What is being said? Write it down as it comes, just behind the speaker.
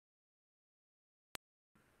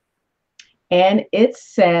And it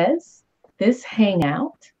says this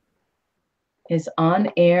hangout is on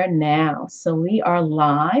air now. So we are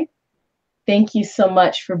live. Thank you so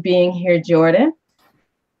much for being here, Jordan.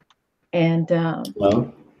 And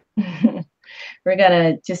Hello. we're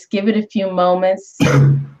going to just give it a few moments,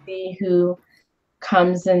 see who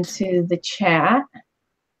comes into the chat.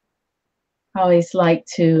 I always like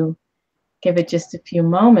to give it just a few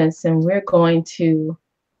moments, and we're going to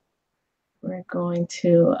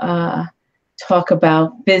talk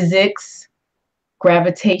about physics,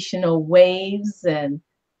 gravitational waves and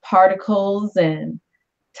particles, and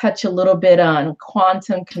touch a little bit on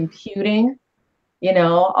quantum computing,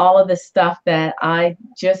 all of the stuff that I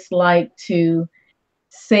just like to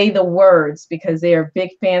say the words because they are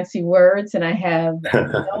big fancy words and I have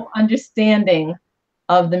no understanding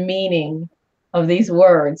of the meaning of these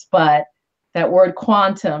words, but that word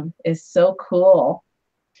quantum is so cool.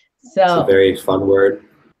 So it's a very fun word.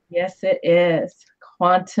 Yes, it is.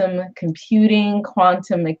 Quantum computing,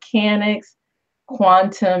 quantum mechanics,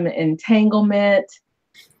 quantum entanglement.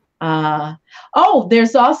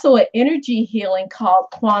 There's also an energy healing called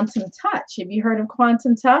quantum touch. Have you heard of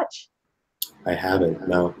quantum touch? I haven't,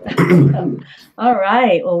 no. All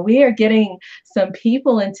right. Well, we are getting some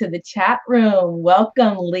people into the chat room.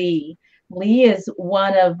 Welcome, Lee. Lee is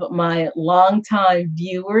one of my longtime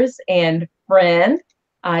viewers and friend.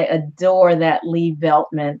 I adore that Lee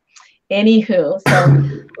Veltman. Anywho,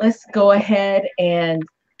 so let's go ahead and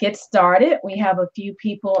get started. We have a few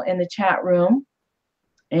people in the chat room,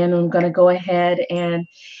 and I'm going to go ahead and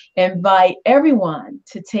invite everyone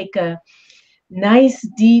to take a nice,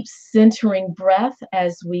 deep, centering breath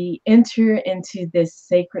as we enter into this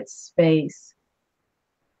sacred space.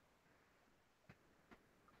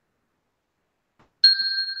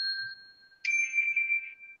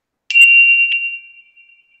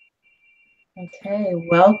 Okay,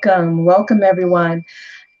 welcome everyone.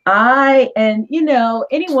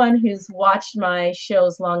 Anyone who's watched my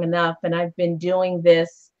shows long enough, and I've been doing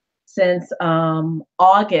this since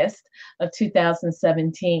August of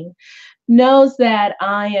 2017, knows that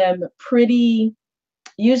I am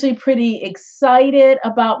usually pretty excited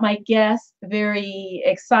about my guests, very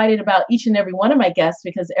excited about each and every one of my guests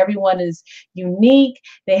because everyone is unique.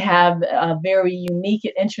 They have a very unique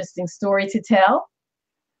and interesting story to tell.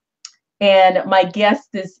 And my guest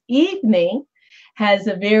this evening has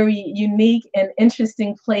a very unique and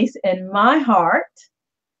interesting place in my heart.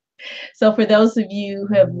 So for those of you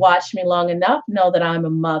who have watched me long enough, know that I'm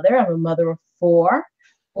a mother. I'm a mother of four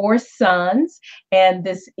sons. And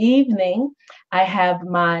this evening, I have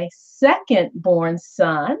my second born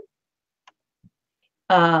son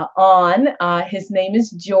on. His name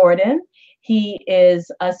is Jordan. He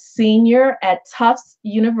is a senior at Tufts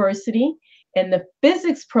University in the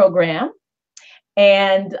physics program.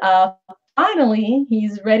 And finally,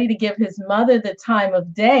 he's ready to give his mother the time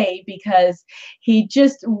of day because he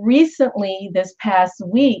just recently, this past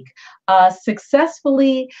week,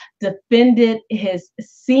 successfully defended his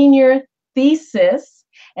senior thesis.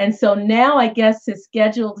 And so now I guess his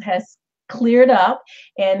schedule has cleared up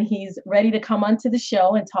and he's ready to come onto the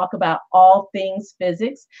show and talk about all things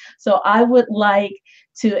physics. So I would like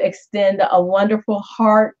to extend a wonderful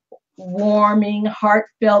heartwarming,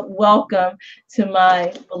 heartfelt welcome to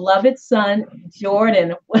my beloved son,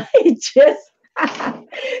 Jordan. There he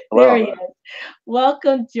is.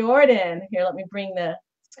 Welcome, Jordan. Here, let me bring the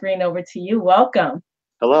screen over to you. Welcome.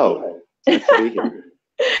 Hello. Nice to be here.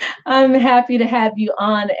 I'm happy to have you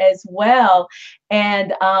on as well.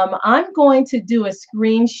 And I'm going to do a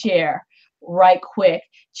screen share right quick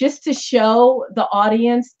just to show the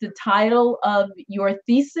audience the title of your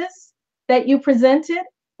thesis that you presented,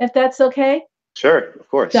 if that's okay. Sure, of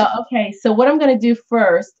course. So what I'm going to do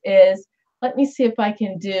first is, let me see if I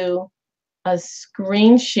can do a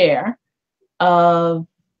screen share of,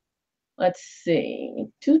 let's see,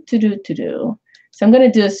 So I'm going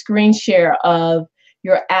to do a screen share of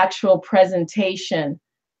your actual presentation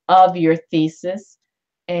of your thesis,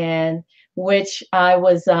 and which I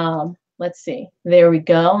was, let's see, there we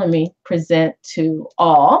go. Let me present to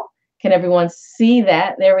all. Can everyone see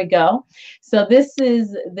that? There we go. So this is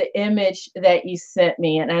the image that you sent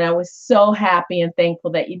me, and I was so happy and thankful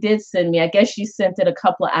that you did send me. I guess you sent it a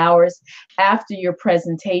couple of hours after your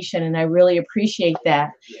presentation, and I really appreciate that.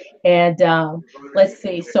 And let's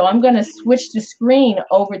see. So I'm going to switch the screen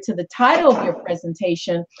over to the title of your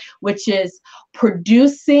presentation, which is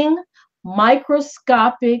Producing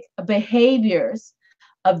Microscopic Behaviors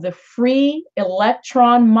of the Free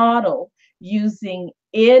Electron Model Using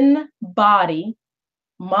In-Body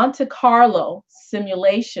Monte Carlo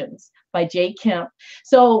Simulations by J. Kemp.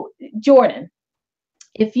 So, Jordan,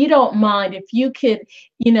 if you don't mind, if you could,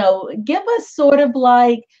 give us sort of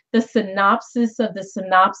like the synopsis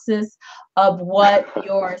of what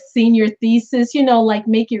your senior thesis, like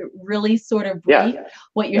make it really sort of brief, Yeah.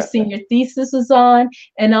 what your senior thesis was on.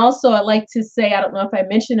 And also, I'd like to say, I don't know if I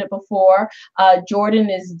mentioned it before, Jordan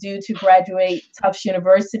is due to graduate Tufts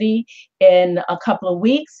University in a couple of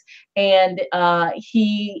weeks. And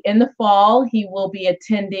in the fall, he will be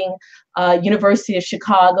attending University of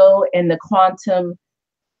Chicago in the quantum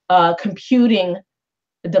computing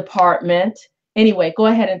department. Anyway, go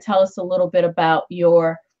ahead and tell us a little bit about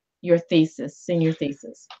your thesis, senior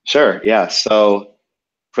thesis. Sure. Yeah. So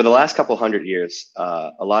for the last couple hundred years,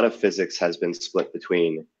 a lot of physics has been split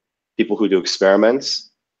between people who do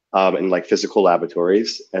experiments in like physical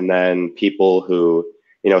laboratories, and then people who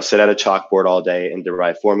sit at a chalkboard all day and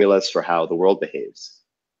derive formulas for how the world behaves.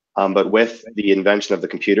 But with the invention of the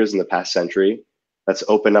computers in the past century, that's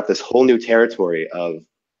opened up this whole new territory of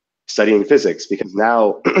studying physics, because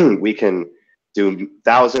now we can do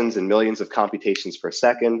thousands and millions of computations per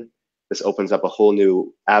second. This opens up a whole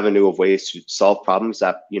new avenue of ways to solve problems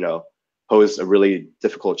that pose a really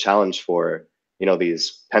difficult challenge for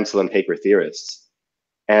these pencil and paper theorists.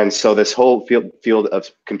 And so this whole field of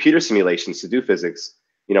computer simulations to do physics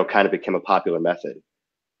kind of became a popular method.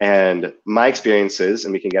 And my experiences,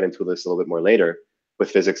 and we can get into this a little bit more later, with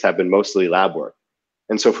physics have been mostly lab work.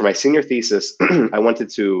 And so for my senior thesis, I wanted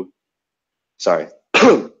to try,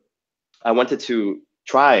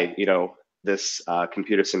 this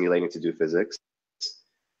computer simulating to do physics.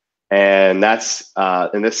 And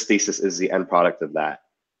and this thesis is the end product of that.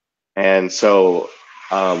 And so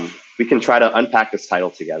we can try to unpack this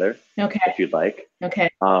title together, if you'd like. Okay.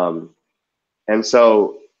 And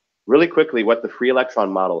so really quickly, what the free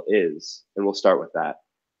electron model is, and we'll start with that,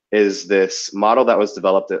 is this model that was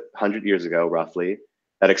developed 100 years ago, roughly,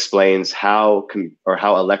 that explains how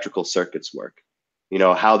electrical circuits work.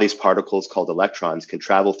 How these particles called electrons can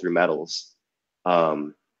travel through metals,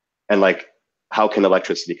 and like how can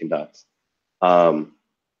electricity conduct. And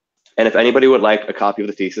if anybody would like a copy of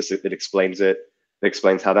the thesis, it explains it. It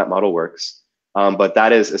explains how that model works. But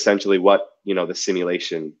that is essentially what the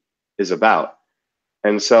simulation is about.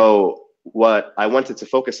 And so what I wanted to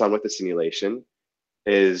focus on with the simulation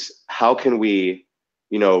is how can we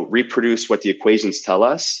reproduce what the equations tell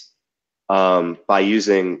us by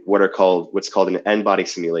using what's called an n-body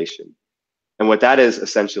simulation. And what that is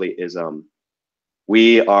essentially is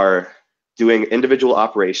we are doing individual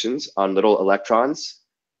operations on little electrons.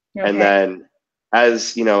 Okay. And then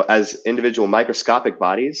as individual microscopic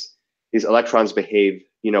bodies, these electrons behave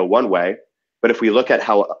one way. But if we look at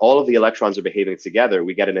how all of the electrons are behaving together,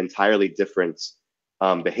 we get an entirely different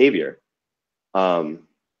behavior.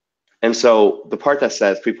 And so the part that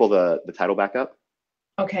says, can we pull the title back up?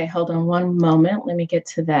 Okay, hold on one moment. Let me get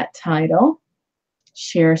to that title.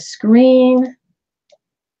 Share screen.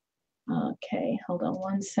 Okay, hold on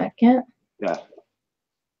one second. Yeah.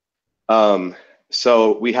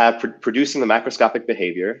 So we have producing the macroscopic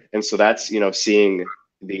behavior. And so that's, seeing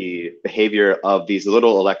the behavior of these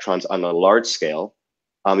little electrons on a large scale,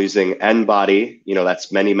 using n-body,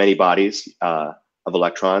 that's many, many bodies of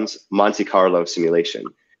electrons, Monte Carlo simulation.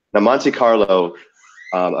 Now, a Monte Carlo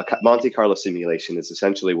simulation is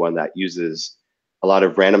essentially one that uses a lot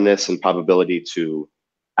of randomness and probability to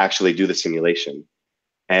actually do the simulation.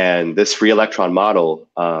 And this free electron model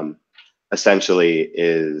essentially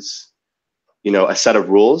is, a set of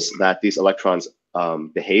rules that these electrons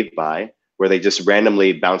behave by, where they just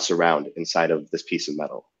randomly bounce around inside of this piece of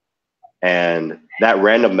metal. And that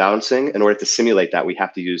random bouncing, in order to simulate that, we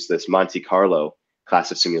have to use this Monte Carlo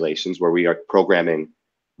class of simulations where we are programming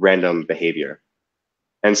random behavior.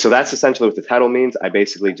 And so that's essentially what the title means. I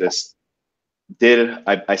basically just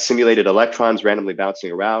I simulated electrons randomly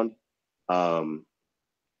bouncing around. And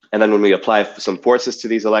then when we apply some forces to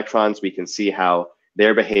these electrons, we can see how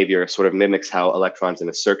their behavior sort of mimics how electrons in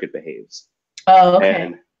a circuit behaves. Oh, okay.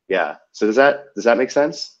 And yeah. So does that make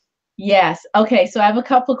sense? Yes. Okay. So I have a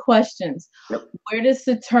couple of questions. Yep. Where does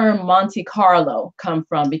the term Monte Carlo come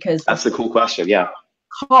from? Because that's a cool question. Yeah.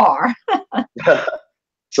 Car.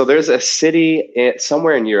 So there's a city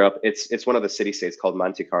somewhere in Europe. It's one of the city states called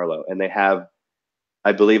Monte Carlo, and they have,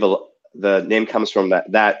 I believe, the name comes from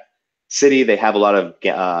that city. They have a lot of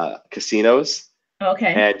casinos.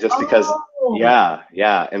 Okay. And just because,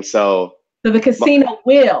 yeah, and so. So the casino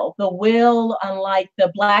the wheel, unlike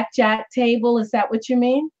the blackjack table, is that what you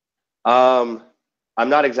mean? I'm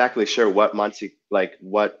not exactly sure what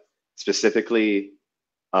what specifically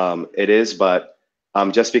it is, but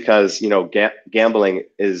just because gambling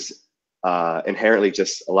is inherently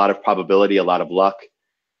just a lot of probability, a lot of luck,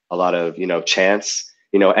 a lot of chance.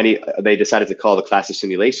 they decided to call the class of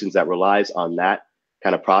simulations that relies on that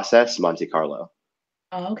kind of process Monte Carlo.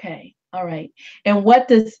 Okay. All right. And what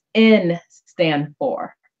does N stand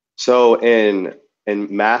for? So in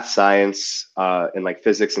math, science, in like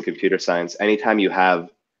physics and computer science, anytime you have,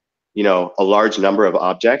 a large number of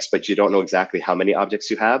objects, but you don't know exactly how many objects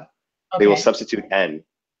you have, they will Okay. substitute N.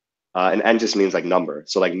 And N just means like number.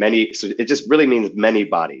 So like many, so it just really means many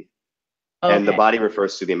body. And the Okay. body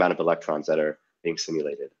refers to the amount of electrons that are being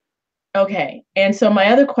simulated. Okay. And so my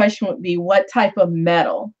other question would be, what type of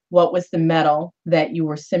metal? What was the metal that you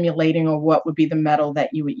were simulating, or what would be the metal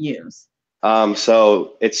that you would use?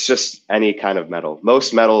 So it's just any kind of metal.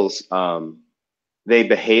 Most metals, they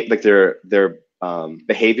behave like their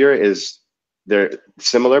behavior is they're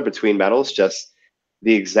similar between metals, just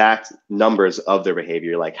the exact numbers of their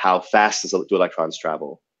behavior, like how fast do electrons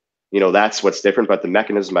travel. That's what's different, but the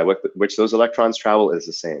mechanism by which those electrons travel is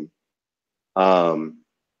the same.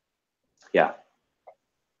 Yeah.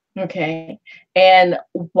 Okay. And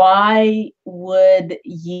why did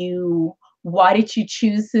you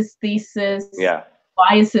choose this thesis? Yeah.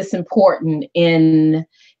 Why is this important in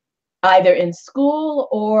either in school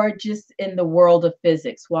or just in the world of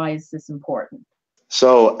physics? Why is this important?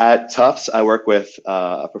 So at Tufts, I work with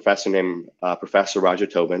a professor named Professor Roger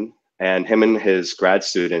Tobin, and him and his grad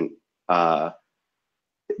student,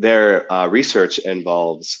 their research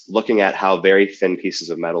involves looking at how very thin pieces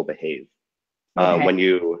of metal behave. Okay. When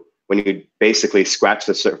you basically scratch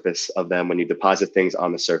the surface of them, when you deposit things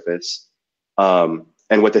on the surface. And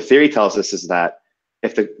what the theory tells us is that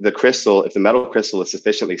if the metal crystal is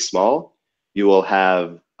sufficiently small, you will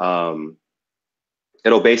have,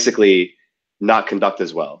 it'll basically not conduct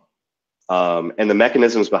as well. And the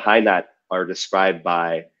mechanisms behind that are described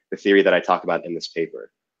by the theory that I talk about in this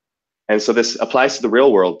paper. And so this applies to the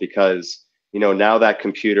real world because, now that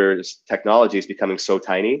computers technology is becoming so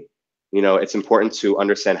tiny, it's important to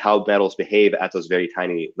understand how metals behave at those very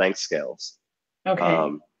tiny length scales. Okay.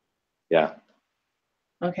 Yeah.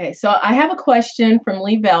 Okay. So I have a question from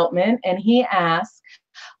Lee Veltman, and he asks,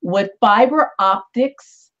 would fiber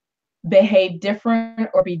optics behave different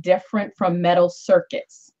or be different from metal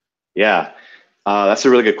circuits? Yeah, that's a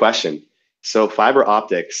really good question. So fiber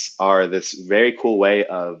optics are this very cool way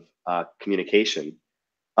of communication.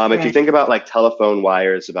 If you think about like telephone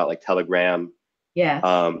wires, about like telegram, Yes.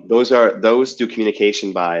 those do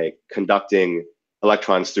communication by conducting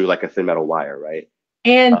electrons through like a thin metal wire, right?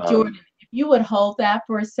 And Jordan, if you would hold that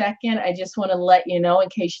for a second, I just want to let you know, in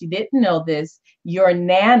case you didn't know this, your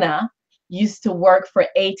Nana used to work for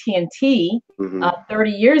AT&T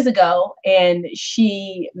 30 years ago, and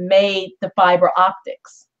she made the fiber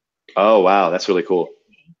optics. Oh, wow. That's really cool.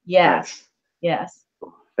 Yes. Nice. Yes.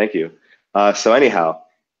 Thank you. So anyhow,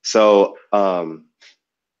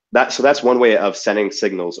 that's one way of sending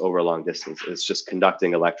signals over a long distance. It's just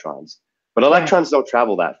conducting electrons. But electrons don't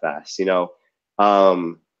travel that fast.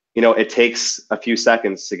 It takes a few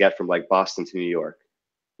seconds to get from like Boston to New York.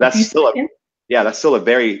 That's still a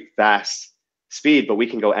very fast speed, but we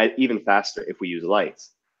can go even faster if we use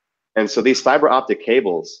lights. And so these fiber optic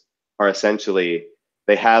cables are essentially,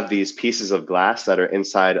 they have these pieces of glass that are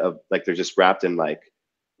inside of, like, they're just wrapped in like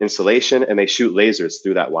insulation, and they shoot lasers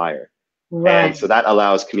through that wire. Right. And so that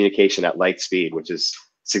allows communication at light speed, which is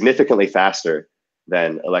significantly faster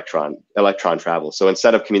than electron travel. So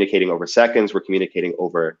instead of communicating over seconds, we're communicating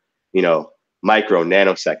over, micro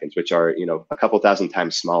nanoseconds, which are, a couple thousand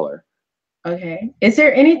times smaller. Okay. Is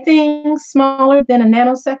there anything smaller than a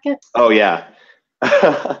nanosecond? Oh yeah.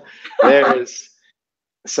 there's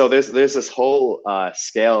this whole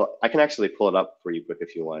scale. I can actually pull it up for you quick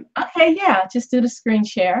if you want. Okay, yeah, just do the screen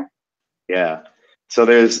share. Yeah. So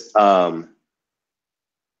there's and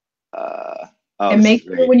make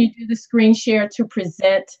sure when you do the screen share to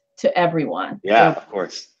present to everyone. Yeah, of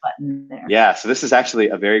course. Button there. Yeah, so this is actually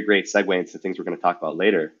a very great segue into things we're going to talk about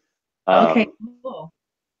later. Okay, cool.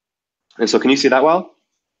 And so can you see that well?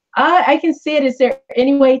 I can see it. Is there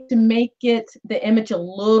any way to make the image a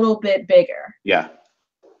little bit bigger? Yeah.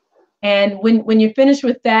 And when you're finished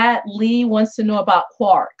with that, Lee wants to know about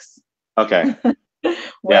quarks. Okay.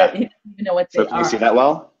 Yeah. He doesn't even know what they are. So can you see that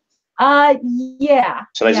well? Yeah.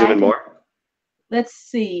 Should I zoom in more? Let's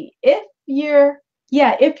see. If you're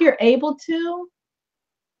able to.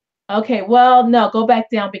 Okay, well, no, go back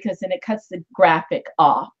down because then it cuts the graphic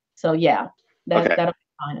off. So yeah, that'll be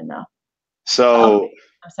fine enough. So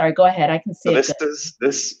I'm sorry, go ahead. I can see it.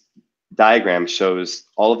 This diagram shows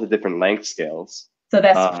all of the different length scales. So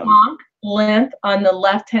that's Planck length on the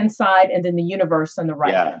left-hand side, and then the universe on the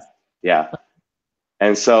right. Yeah.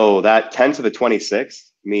 And so that 10 to the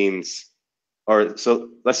 26 means, so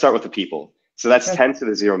let's start with the people. So that's Okay. 10 to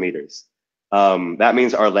the 0 meters. That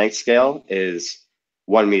means our length scale is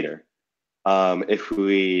 1 meter. If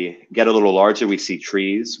we get a little larger, we see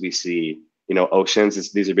trees, we see,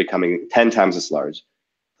 oceans. These are becoming 10 times as large,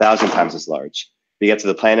 1,000 times as large. You get to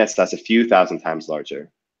the planets, that's a few thousand times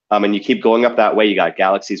larger. And you keep going up that way, you got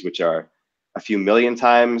galaxies, which are a few million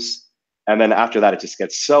times. And then after that, it just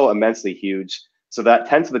gets so immensely huge. So that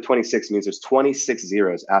 10 to the 26 means there's 26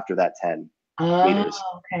 zeros after that 10 meters.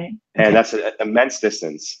 Okay. And that's an immense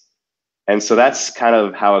distance. And so that's kind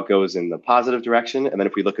of how it goes in the positive direction. And then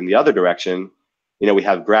if we look in the other direction, we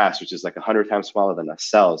have grass, which is like 100 times smaller than us,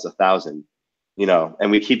 cells, 1,000,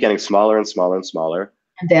 and we keep getting smaller and smaller and smaller.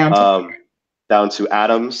 And down to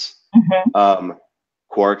atoms,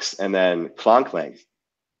 quarks, and then Planck length.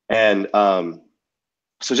 And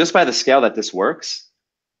so just by the scale that this works,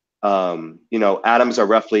 atoms are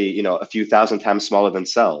roughly, a few thousand times smaller than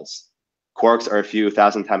cells. Quarks are a few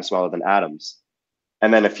thousand times smaller than atoms.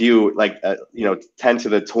 And then a few, 10 to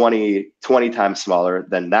the 20 times smaller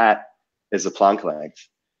than that is the Planck length.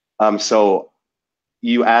 So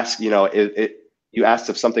you ask, you asked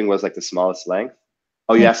if something was like the smallest length.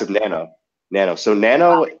 Oh, you asked if nano. So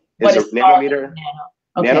nano is a nanometer.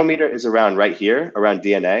 Okay. Nanometer is around right here, around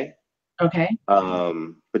DNA. Okay.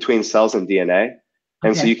 Between cells and DNA.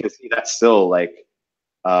 And so you can see that's still like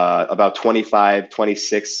about 25,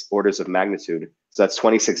 26 orders of magnitude. So that's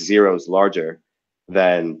 26 zeros larger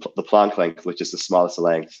than the Planck length, which is the smallest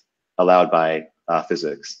length allowed by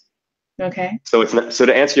physics. Okay. So so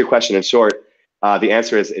to answer your question in short, the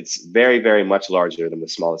answer is it's very, very much larger than the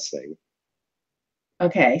smallest thing.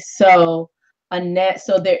 Okay, so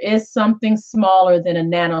so there is something smaller than a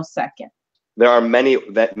nanosecond. There are many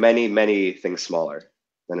things smaller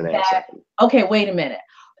than a nanosecond. Okay, wait a minute.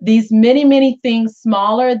 These many things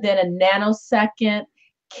smaller than a nanosecond,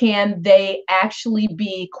 can they actually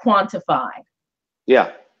be quantified?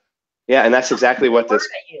 Yeah, and that's exactly what this.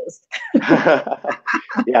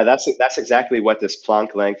 Yeah, that's exactly what this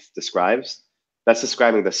Planck length describes. That's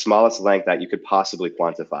describing the smallest length that you could possibly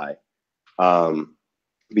quantify.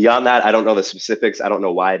 Beyond that, I don't know the specifics. I don't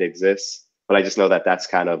know why it exists, but I just know that that's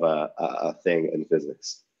kind of a thing in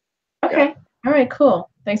physics. Okay. Yeah. All right, cool.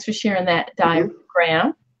 Thanks for sharing that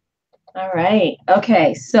diagram. All right.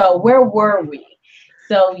 Okay. So where were we?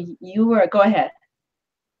 So you were, go ahead.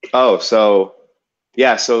 Oh, so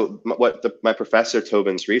yeah. So what my professor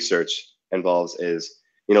Tobin's research involves is,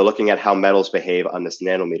 looking at how metals behave on this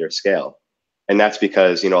nanometer scale. And that's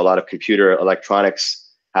because, a lot of computer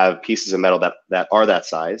electronics have pieces of metal that are that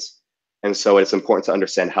size. And so it's important to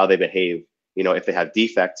understand how they behave, if they have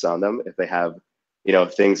defects on them, if they have,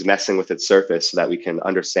 things messing with its surface, so that we can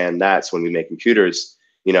understand that. So when we make computers,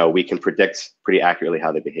 we can predict pretty accurately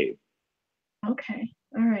how they behave. Okay.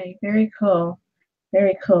 All right. Very cool.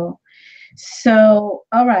 Very cool. So,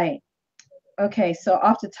 all right. Okay. So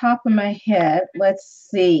off the top of my head, let's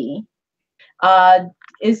see.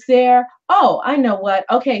 Is there, oh, I know what.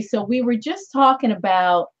 Okay, so we were just talking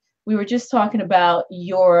about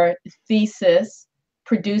your thesis,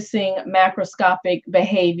 producing macroscopic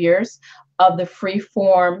behaviors of the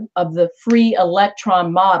free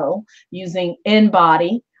electron model using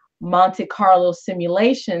in-body Monte Carlo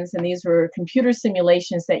simulations, and these were computer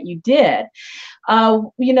simulations that you did.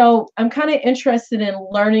 I'm kind of interested in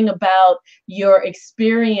learning about your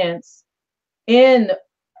experience in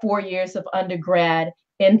 4 years of undergrad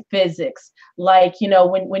in physics. Like,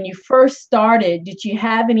 when you first started, did you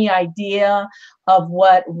have any idea of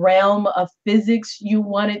what realm of physics you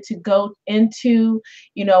wanted to go into?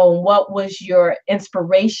 What was your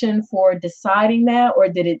inspiration for deciding that? Or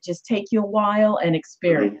did it just take you a while and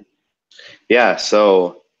experience? Yeah,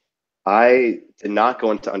 so I did not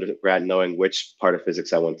go into undergrad knowing which part of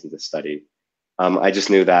physics I wanted to study. I just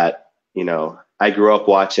knew that, I grew up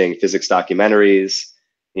watching physics documentaries,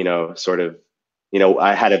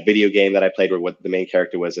 I had a video game that I played where what the main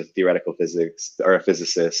character was a theoretical physics or a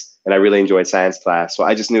physicist, and I really enjoyed science class. So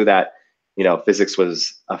I just knew that, physics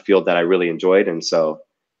was a field that I really enjoyed. And so,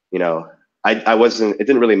 I wasn't, it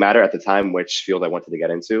didn't really matter at the time which field I wanted to get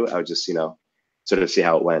into. I would just, sort of see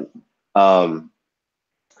how it went. And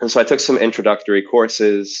so I took some introductory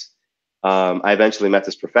courses. I eventually met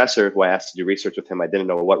this professor who I asked to do research with him. I didn't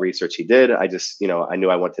know what research he did. I just, I knew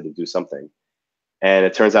I wanted to do something. And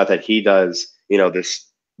it turns out that he does,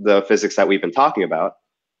 the physics that we've been talking about.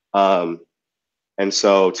 And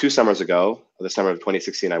so 2 summers ago, the summer of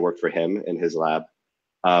 2016, I worked for him in his lab.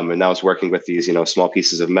 And I was working with these, small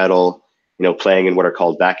pieces of metal, playing in what are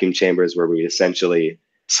called vacuum chambers, where we essentially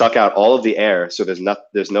suck out all of the air. So there's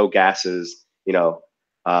no gases,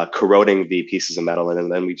 corroding the pieces of metal.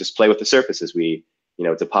 And then we just play with the surfaces. We,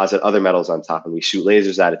 deposit other metals on top, and we shoot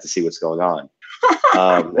lasers at it to see what's going on.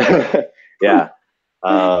 Yeah.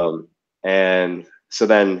 And so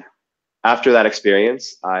then after that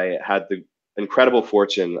experience, I had the incredible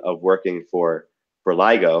fortune of working for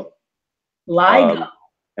LIGO. LIGO.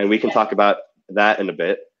 And we can talk about that in a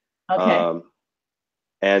bit. Okay.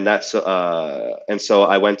 And so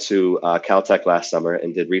I went to Caltech last summer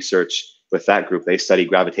and did research with that group. They study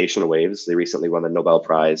gravitational waves. They recently won the Nobel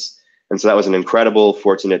Prize. And so that was an incredibly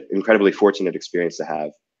fortunate experience to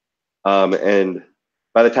have. And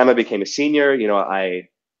by the time I became a senior, I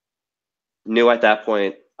knew at that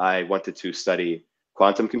point I wanted to study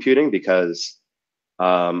quantum computing because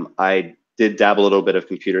I did dabble a little bit of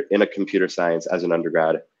computer science as an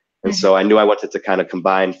undergrad. And so I knew I wanted to kind of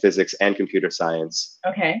combine physics and computer science.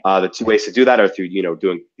 Okay. The two ways to do that are through,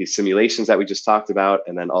 doing these simulations that we just talked about,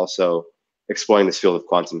 and then also exploring this field of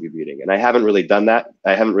quantum computing. And I haven't really done that.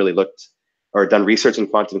 I haven't really looked or done research in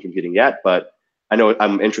quantum computing yet, but I know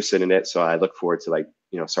I'm interested in it. So I look forward to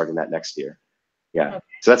starting that next year. Yeah. Okay.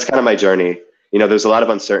 So that's kind of my journey. There's a lot of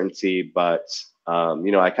uncertainty, but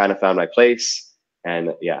I kind of found my place,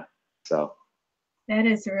 and yeah, so. That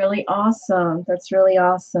is really awesome. That's really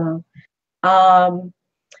awesome.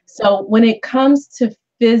 So when it comes to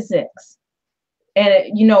physics, and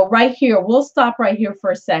right here, we'll stop right here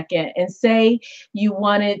for a second and say you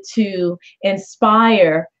wanted to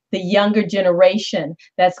inspire the younger generation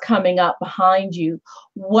that's coming up behind you.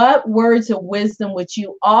 What words of wisdom would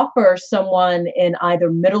you offer someone in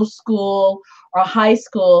either middle school or high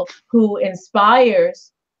school who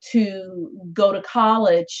inspires to go to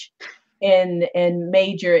college and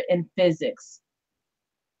major in physics?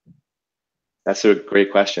 That's a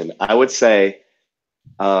great question. I would say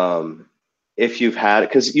if you've had,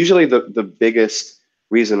 because usually the biggest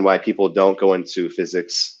reason why people don't go into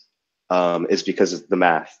physics is because of the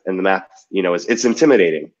math, and the math, it's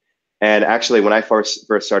intimidating. And actually, when I first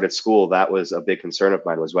started school, that was a big concern of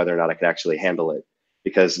mine, was whether or not I could actually handle it,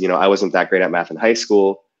 because I wasn't that great at math in high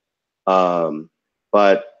school.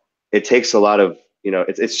 But it takes a lot of,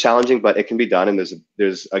 it's challenging, but it can be done, and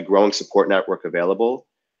there's a growing support network available.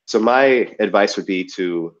 So my advice would be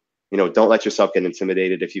to, don't let yourself get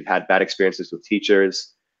intimidated. If you've had bad experiences with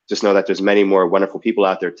teachers, just know that there's many more wonderful people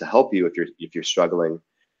out there to help you if you're struggling.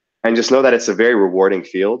 And just know that it's a very rewarding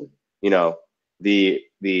field.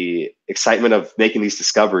 The excitement of making these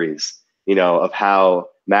discoveries, of how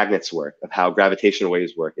magnets work, of how gravitational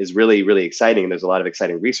waves work, is really, really exciting. And there's a lot of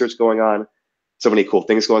exciting research going on, so many cool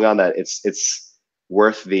things going on, that it's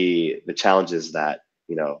worth the challenges that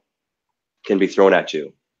can be thrown at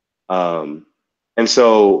you. And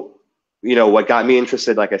so, what got me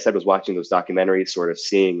interested, like I said, was watching those documentaries, sort of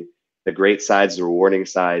seeing the great sides, the rewarding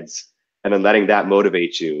sides, and then letting that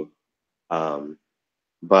motivate you.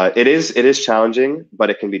 But it is challenging,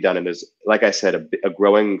 but it can be done. And there's, like I said, a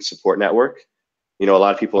growing support network. A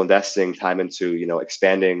lot of people investing time into,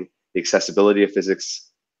 expanding the accessibility of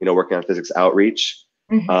physics, working on physics outreach.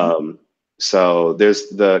 So there's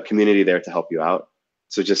the community there to help you out.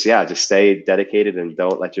 So just stay dedicated, and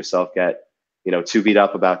don't let yourself get, too beat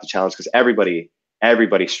up about the challenge, because everybody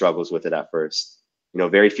struggles with it at first.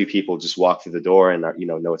 Very few people just walk through the door and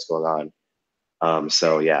know what's going on.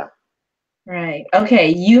 So yeah. Right.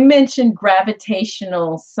 Okay. You mentioned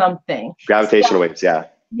gravitational something. Gravitational waves, yeah.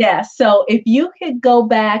 Yeah. So if you could go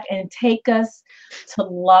back and take us to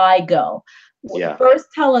LIGO. Yeah. First,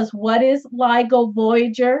 tell us what is LIGO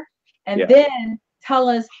Voyager, and then tell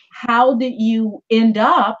us how did you end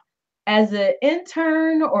up as an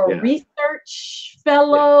intern or research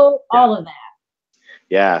fellow, all of that.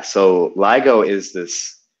 Yeah. So LIGO is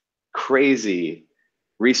this crazy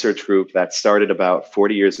research group that started about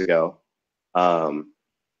 40 years ago.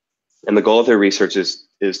 And the goal of their research is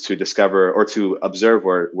to discover or to observe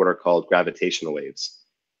what are called gravitational waves.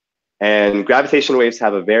 And gravitational waves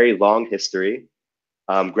have a very long history.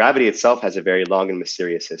 Gravity itself has a very long and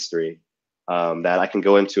mysterious history that I can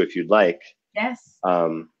go into if you'd like. Yes.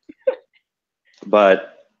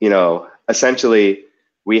 But, essentially,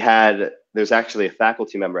 there's actually a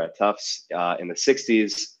faculty member at Tufts in the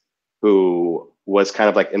 60s who was kind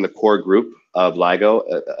of like in the core group of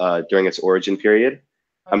LIGO during its origin period.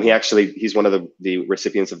 He's one of the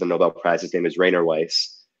recipients of the Nobel Prize. His name is Rainer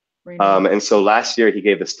Weiss. And so last year he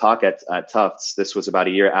gave this talk at Tufts. This was about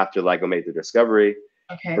a year after LIGO made the discovery.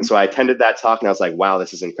 Okay. And so I attended that talk, and I was like, wow,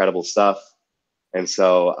 this is incredible stuff. And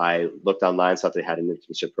so I looked online, saw they had an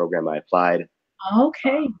internship program. I applied.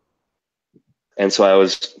 Okay. And so I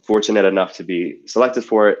was fortunate enough to be selected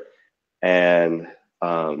for it. And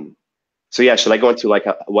So yeah, should I go into like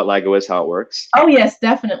what LIGO is, how it works? Oh yes,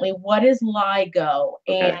 definitely. What is LIGO?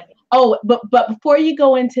 Okay. And but before you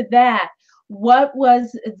go into that, what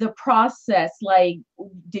was the process like?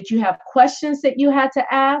 Did you have questions that you had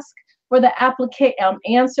to ask for the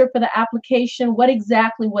answer for the application? What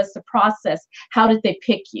exactly was the process? How did they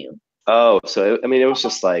pick you? Oh, so I mean, it was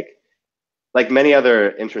just like many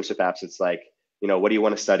other internship apps. It's like, what do you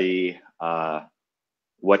want to study?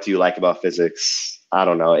 What do you like about physics? I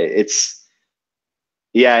don't know.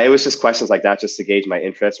 Yeah, it was just questions like that, just to gauge my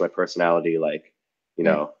interest, my personality, like, you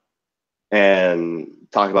know, and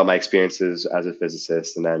talk about my experiences as a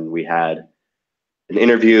physicist. And then we had an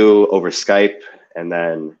interview over Skype, and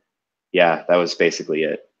then yeah, that was basically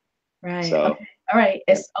it. Right. So Okay. All right.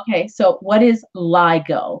 yeah. Okay. So what is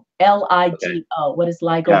LIGO? Okay. LIGO. What is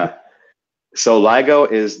LIGO? Yeah. So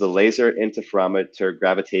LIGO is the Laser Interferometer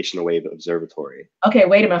Gravitational Wave Observatory. Okay,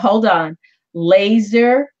 wait a minute. Hold on.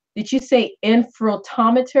 Laser. Did you say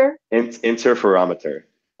infrotometer? Interferometer.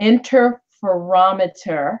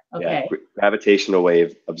 Interferometer. Okay. Yeah. Gravitational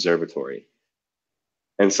Wave Observatory.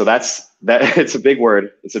 And so that's that. It's a big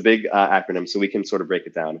word. It's a big acronym. So we can sort of break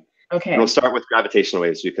it down. Okay. And we'll start with gravitational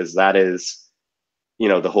waves because that is,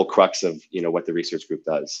 the whole crux of what the research group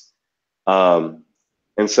does.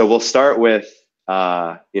 And so we'll start with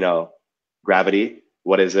gravity.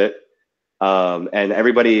 What is it? And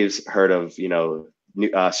everybody's heard of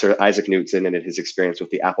Sir Isaac Newton and his experience with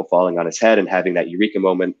the apple falling on his head and having that eureka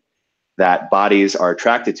moment that bodies are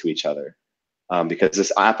attracted to each other. Because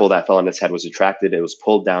this apple that fell on his head was attracted, it was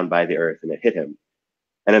pulled down by the earth and it hit him.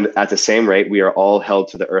 And at the same rate, we are all held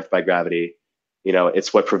to the earth by gravity.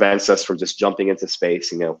 It's what prevents us from just jumping into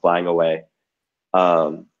space and flying away.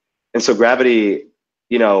 And so gravity,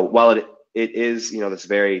 while it is this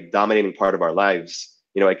very dominating part of our lives,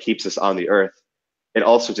 it keeps us on the earth. It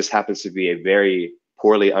also just happens to be a very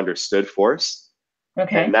poorly understood force.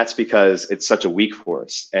 Okay. And that's because it's such a weak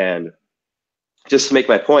force. And just to make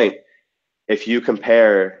my point, if you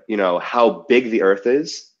compare, how big the earth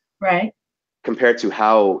is, right, compared to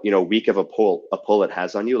how, weak of a pull it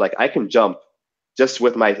has on you, like I can jump just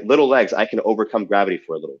with my little legs, I can overcome gravity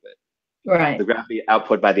for a little bit. Right. The gravity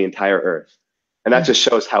output by the entire earth. And that just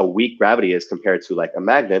shows how weak gravity is compared to like a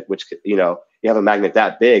magnet, which, you have a magnet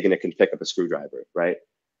that big and it can pick up a screwdriver, right?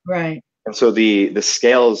 Right. And so the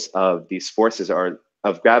scales of these forces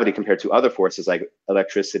of gravity compared to other forces like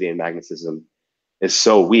electricity and magnetism is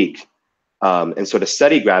so weak. And so to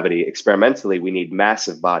study gravity experimentally, we need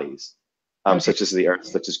massive bodies, such as the Earth,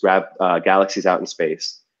 such as galaxies out in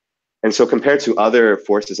space. And so compared to other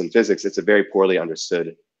forces in physics, it's a very poorly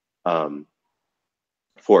understood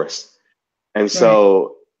force. And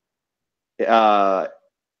so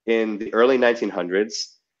in the early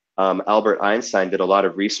 1900s, Albert Einstein did a lot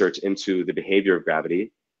of research into the behavior of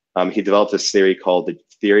gravity. He developed this theory called the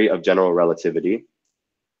theory of general relativity,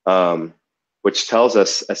 which tells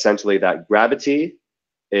us essentially that gravity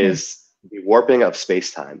is the warping of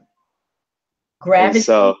space-time. Gravity,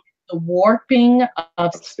 so, the warping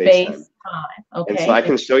of space-time. Okay. And so I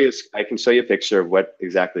can show you a picture of what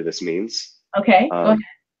exactly this means. Okay, go ahead.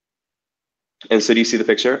 And so do you see the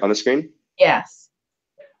picture on the screen? Yes.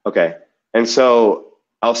 Okay. And so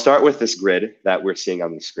I'll start with this grid that we're seeing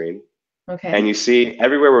on the screen. Okay. And you see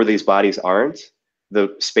everywhere where these bodies aren't,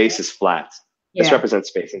 the space is flat. Yeah. This represents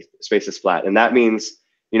space. Space is flat. And that means,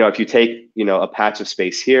 if you take, a patch of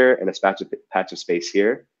space here and a patch of space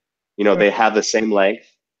here, they have the same length.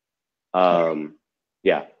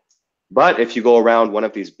 Yeah. But if you go around one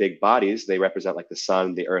of these big bodies, they represent like the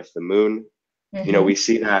sun, the earth, the moon. We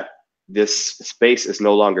see that this space is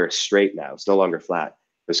no longer straight now. It's no longer flat.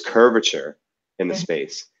 There's curvature in the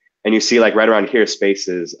space. And you see like right around here, space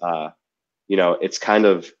is, it's kind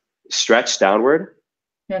of stretched downward.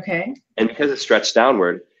 Okay. And because it's stretched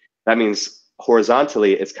downward, that means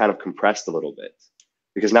horizontally, it's kind of compressed a little bit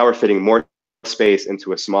because now we're fitting more space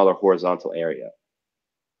into a smaller horizontal area.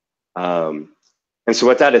 And so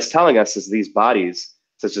what that is telling us is these bodies,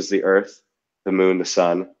 such as the earth, the moon, the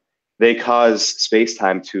sun, they cause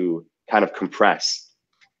space-time to kind of compress.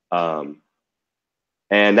 And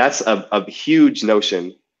that's a huge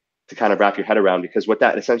notion to kind of wrap your head around, because what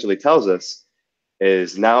that essentially tells us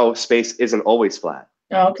is now space isn't always flat.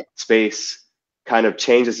 Okay. Space kind of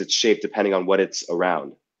changes its shape depending on what it's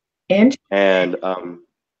around. And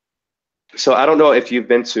so I don't know if you've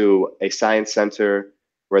been to a science center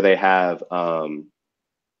where they have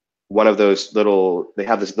one of those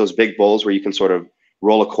those big bowls where you can sort of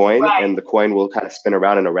roll a coin, and the coin will kind of spin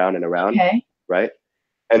around and around and around. Okay. Right.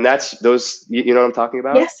 And that's those, you know what I'm talking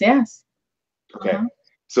about? Yes, yes. Okay.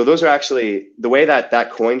 So those are actually the way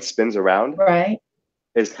that coin spins around. Right.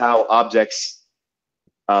 is how objects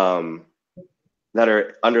that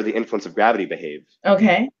are under the influence of gravity behave.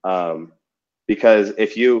 Okay. Because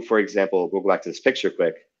if you, for example, we'll go back to this picture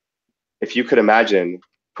quick. If you could imagine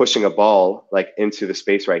pushing a ball like into the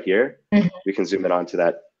space right here, we can zoom in onto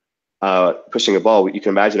that. Pushing a ball, you can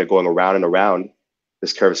imagine it going around and around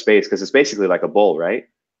this curved space because it's basically like a bowl, right?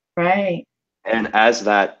 Right. And as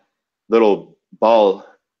that little ball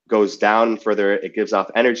goes down further, it gives off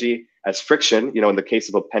energy as friction. In the case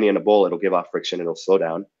of a penny in a bowl, it'll give off friction and it'll slow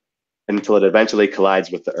down until it eventually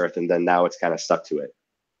collides with the earth, and then now it's kind of stuck to it,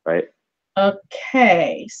 right?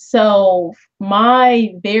 Okay, so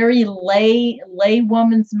my very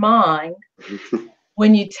laywoman's mind,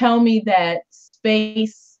 when you tell me that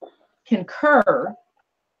space can curve,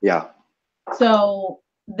 yeah. So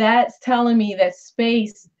that's telling me that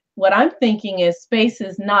space, what I'm thinking is space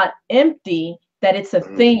is not empty, that it's a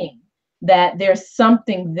thing, that there's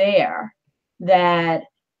something there that,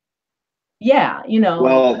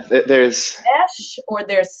 Well, there's mesh or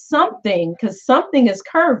there's something, because something is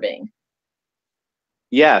curving.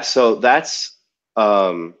 Yeah, so that's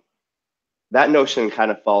that notion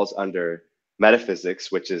kind of falls under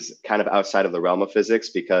metaphysics, which is kind of outside of the realm of physics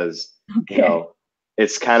because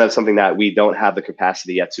it's kind of something that we don't have the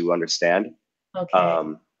capacity yet to understand. Okay.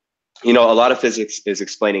 A lot of physics is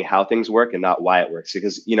explaining how things work and not why it works,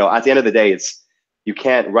 because at the end of the day, you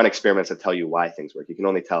can't run experiments that tell you why things work. You can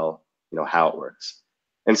only tell how it works.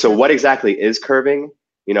 And so, what exactly is curving?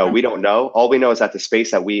 We don't know. All we know is that the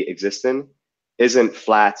space that we exist in isn't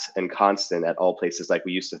flat and constant at all places like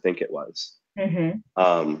we used to think it was.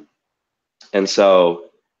 And so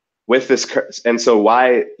with this, and so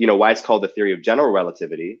why it's called the theory of general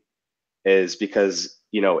relativity is because,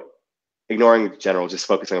 ignoring general, just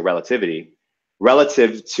focusing on relativity,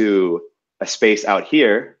 relative to a space out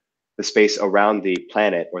here, the space around the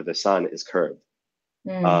planet or the sun is curved.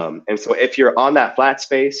 And so if you're on that flat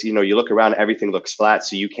space, you look around, everything looks flat.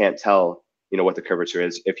 So you can't tell, what the curvature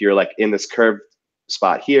is. If you're like in this curved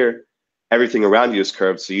spot here, everything around you is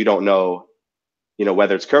curved. So you don't know,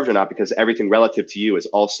 whether it's curved or not, because everything relative to you is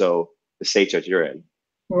also the state that you're in.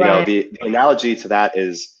 Right. The analogy to that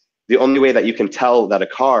is the only way that you can tell that a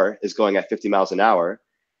car is going at 50 miles an hour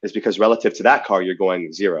is because relative to that car, you're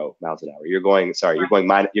going 0 miles an hour. You're going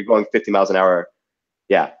 50 miles an hour.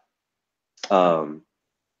 Yeah. All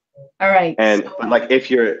right. But like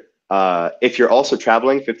if you're also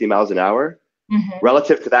traveling 50 miles an hour,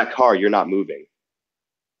 relative to that car, you're not moving.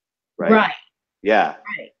 Right. Yeah.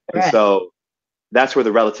 Right. And so that's where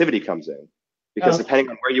the relativity comes in, because depending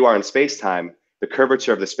on where you are in space-time, the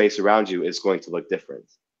curvature of the space around you is going to look different.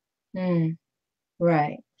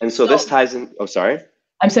 Right. And so this ties in. Oh, sorry.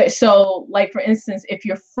 I'm sorry. So, like, for instance, if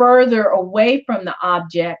you're further away from the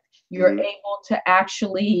object, you're able to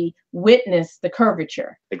actually witness the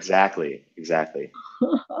curvature. Exactly.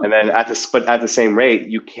 And then at the same rate,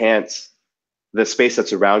 you can't. The space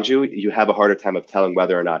that's around you, you have a harder time of telling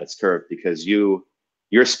whether or not it's curved, because your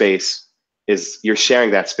space you're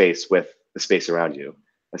sharing that space with the space around you,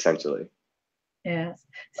 essentially. Yes.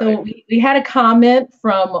 So we had a comment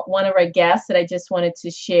from one of our guests that I just wanted to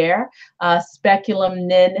share. Speculum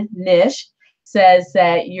Nin Nish says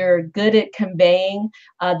that you're good at conveying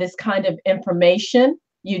this kind of information.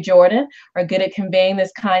 You, Jordan, are good at conveying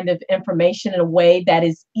this kind of information in a way that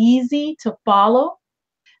is easy to follow,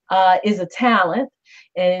 is a talent.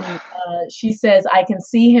 And she says, I can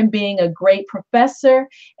see him being a great professor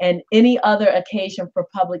and any other occasion for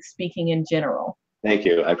public speaking in general. Thank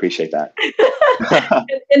you. I appreciate that.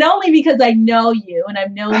 And only because I know you, and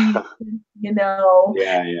I've known you,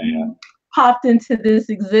 Yeah. popped into this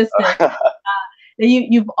existence.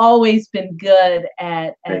 You've always been good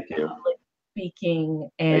at public speaking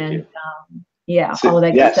and all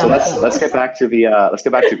that good stuff. So let's get back to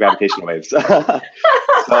gravitational waves.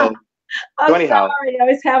 I'm sorry, I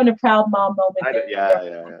was having a proud mom moment.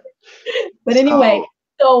 Yeah. But anyway,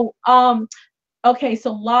 so okay,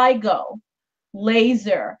 so LIGO,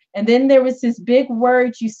 laser, and then there was this big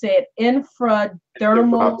word you said,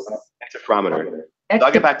 infrathermal. Interferometer. So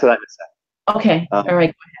I'll get back to that in a second. Okay, all right, go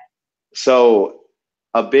ahead. So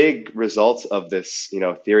a big result of this,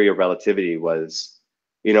 theory of relativity was,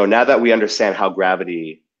 now that we understand how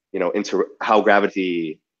gravity,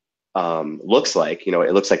 looks like,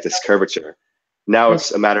 it looks like this curvature. Now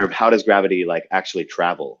it's a matter of how does gravity actually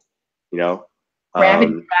travel, Gravity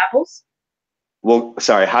travels? Well,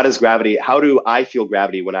 sorry, how do I feel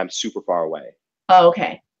gravity when I'm super far away? Oh,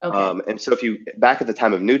 okay. And so back at the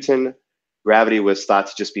time of Newton, gravity was thought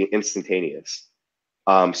to just be instantaneous.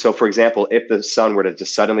 So for example, if the sun were to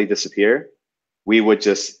just suddenly disappear, we would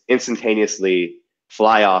just instantaneously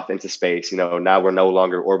fly off into space. Now we're no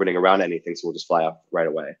longer orbiting around anything, so we'll just fly off right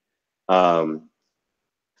away.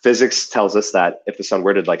 Physics tells us that if the sun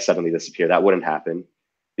were to like suddenly disappear, that wouldn't happen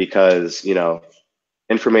because,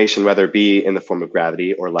 information, whether it be in the form of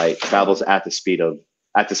gravity or light, travels at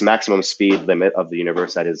this maximum speed limit of the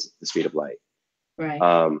universe, that is the speed of light. Right.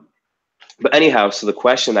 But anyhow, so the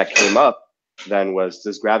question that came up then was,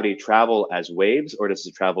 does gravity travel as waves or does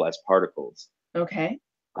it travel as particles? Okay.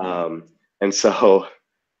 And so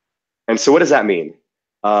what does that mean?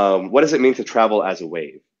 What does it mean to travel as a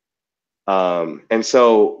wave? And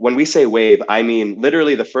so when we say wave, I mean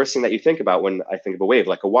literally the first thing that you think about when I think of a wave,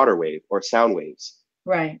 like a water wave or sound waves.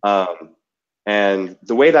 Right. And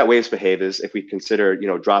the way that waves behave is if we consider,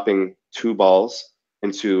 dropping two balls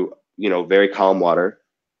into, very calm water,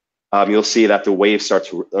 you'll see that the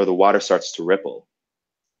water starts to ripple.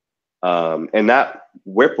 And that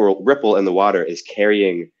ripple in the water is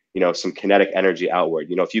carrying, some kinetic energy outward.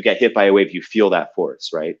 If you get hit by a wave, you feel that force,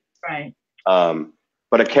 right? Right.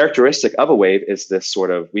 But a characteristic of a wave is this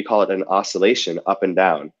sort of, we call it an oscillation up and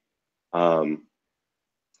down. And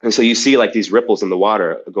so you see like these ripples in the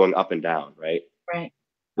water going up and down, right? Right.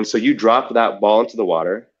 And so you drop that ball into the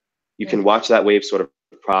water, you can watch that wave sort of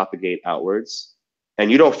propagate outwards,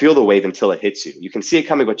 and you don't feel the wave until it hits you. You can see it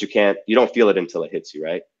coming, but you don't feel it until it hits you,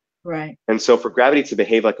 right? Right. And so for gravity to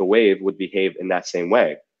behave like a wave would behave in that same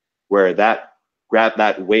way, where that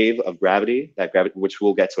wave of gravity, which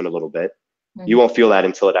we'll get to in a little bit, you won't feel that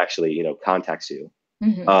until it actually, contacts you.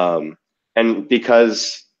 And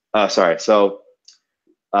because, and so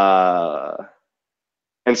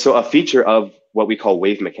a feature of what we call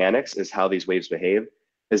wave mechanics is how these waves behave,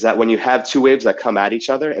 is that when you have two waves that come at each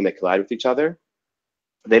other and they collide with each other,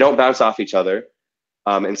 they don't bounce off each other.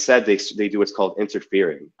 Instead, they do what's called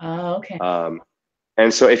interfering. Oh, okay.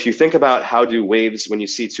 And so if you think about how do waves, when you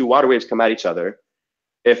see two water waves come at each other,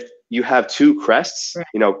 if you have two crests,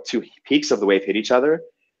 right. Two peaks of the wave hit each other,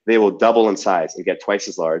 they will double in size and get twice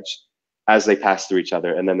as large as they pass through each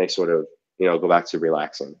other. And then they sort of, go back to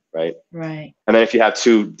relaxing, right? Right. And then if you have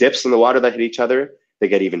two dips in the water that hit each other, they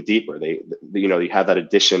get even deeper. You have that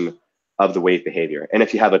addition of the wave behavior. And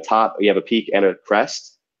if you have a peak and a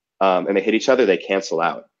crest, and they hit each other, they cancel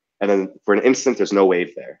out. And then for an instant, there's no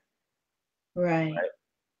wave there. Right.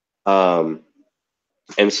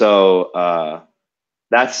 And so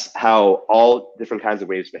that's how all different kinds of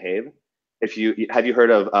waves behave. Have you heard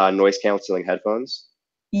of noise canceling headphones?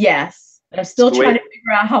 Yes. I'm still trying to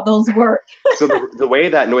figure out how those work. So the way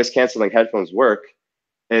that noise canceling headphones work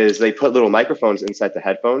is they put little microphones inside the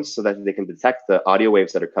headphones so that they can detect the audio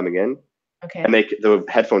waves that are coming in. Okay. And the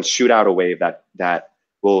headphones shoot out a wave that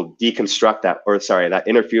will deconstruct that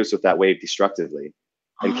interferes with that wave destructively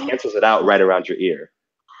and cancels it out right around your ear.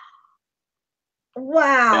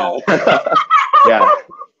 Wow. Yeah.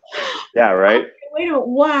 Yeah, right? Wait a minute.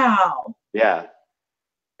 Wow. Yeah.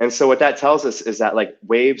 And so what that tells us is that like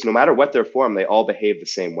waves, no matter what their form, they all behave the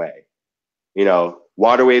same way.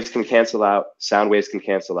 Water waves can cancel out, sound waves can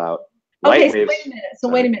cancel out. Light waves.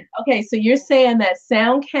 Wait a minute. Okay, so you're saying that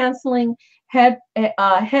sound canceling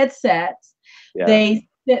headsets, they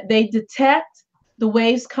detect the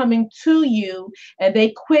waves coming to you, and they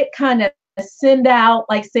quick kind of send out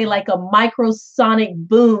like a microsonic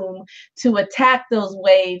boom to attack those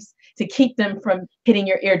waves to keep them from hitting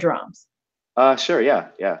your eardrums. Sure, yeah.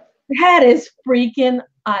 That is freaking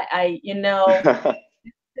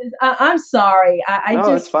I'm sorry.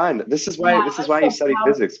 No, it's fine. This is why you study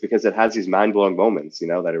physics, because it has these mind-blowing moments,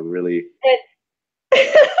 that are really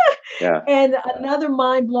yeah. And another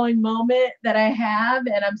mind-blowing moment that I have,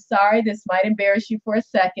 and I'm sorry, this might embarrass you for a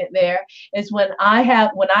second there, is when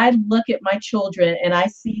I look at my children and I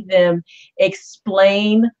see them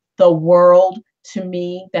explain the world to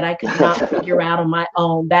me that I could not figure out on my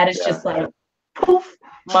own. That is just like poof,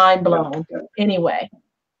 mind blown. Anyway.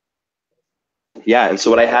 Yeah, and so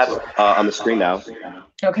what I have on the screen now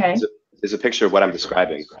is a picture of what I'm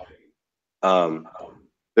describing.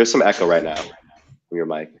 There's some echo right now from your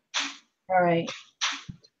mic. All right.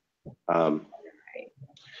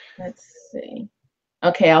 Let's see.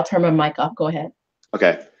 Okay, I'll turn my mic off. Go ahead.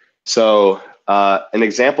 Okay, so an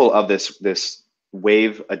example of this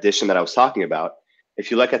wave addition that I was talking about, if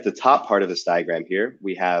you look at the top part of this diagram here,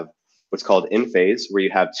 we have what's called in phase, where you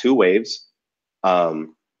have two waves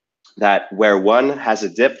that where one has a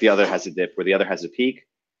dip, the other has a dip, where the other has a peak,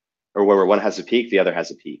 or where one has a peak, the other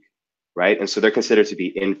has a peak, right? And so they're considered to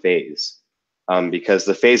be in phase because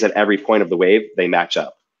the phase at every point of the wave, they match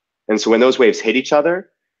up. And so when those waves hit each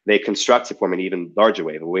other, they construct to form an even larger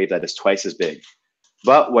wave, a wave that is twice as big.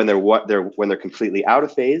 But when they're completely out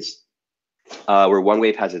of phase, where one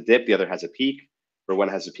wave has a dip, the other has a peak, where one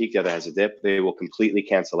has a peak, the other has a dip, they will completely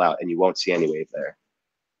cancel out and you won't see any wave there.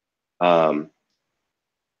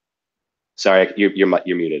 Sorry,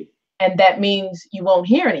 you're muted. And that means you won't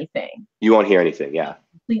hear anything. You won't hear anything, yeah.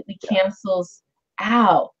 Completely cancels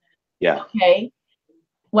out. Yeah. Okay.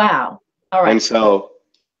 Wow. All right. And so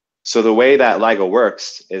the way that LIGO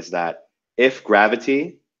works is that if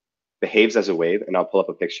gravity behaves as a wave, and I'll pull up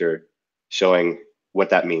a picture showing what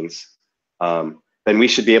that means, then we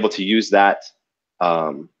should be able to use that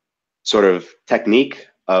sort of technique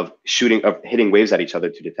of hitting waves at each other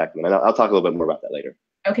to detect them. And I'll talk a little bit more about that later.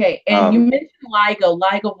 Okay, and you mentioned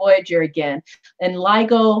LIGO Voyager again, and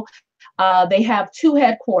LIGO, they have 2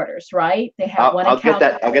 headquarters, right? They have one. I'll get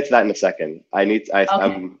to that in a second.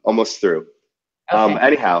 I'm almost through. Okay.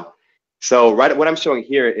 Anyhow, so what I'm showing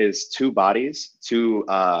here is 2 bodies.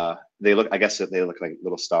 I guess they look like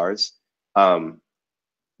little stars.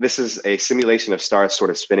 This is a simulation of stars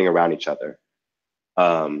sort of spinning around each other.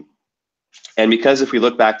 And because if we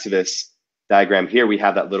look back to this diagram here, we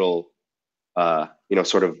have that little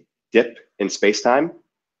sort of dip in space-time.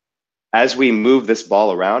 As we move this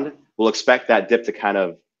ball around, we'll expect that dip to kind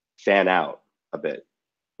of fan out a bit,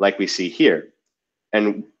 like we see here.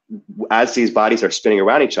 And as these bodies are spinning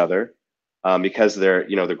around each other, because they're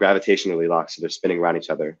gravitationally locked, so they're spinning around each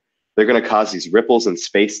other, they're going to cause these ripples in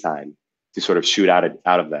space-time to sort of shoot out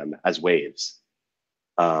of them as waves.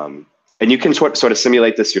 And you can sort of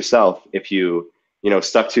simulate this yourself. If you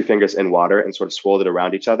stuck 2 fingers in water and sort of swirled it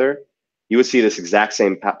around each other, you would see this exact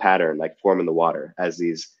same pattern like form in the water as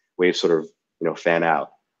these waves sort of fan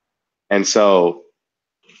out. And so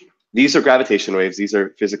these are gravitational waves. These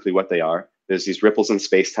are physically what they are. There's these ripples in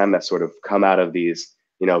space-time that sort of come out of these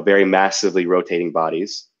very massively rotating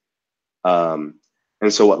bodies. And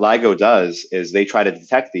so what LIGO does is they try to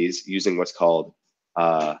detect these using what's called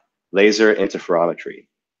laser interferometry.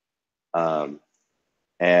 And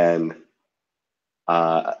an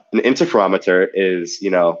interferometer is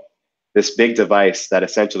this big device that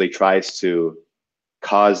essentially tries to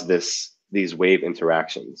cause these wave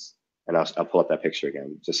interactions. And I'll pull up that picture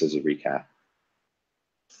again, just as a recap.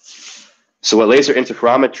 So what laser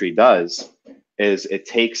interferometry does is it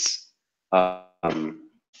takes,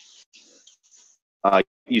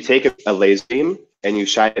 you take a laser beam and you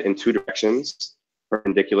shine it in 2 directions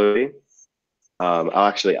perpendicularly.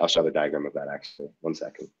 I'll show the diagram of that actually. 1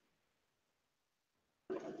 second.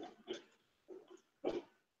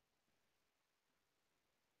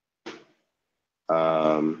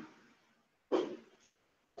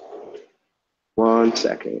 One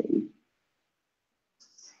second.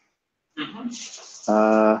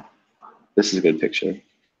 This is a good picture.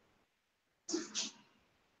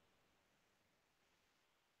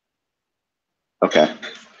 Okay.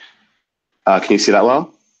 Can you see that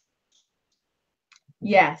well?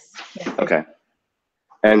 Yes. Okay.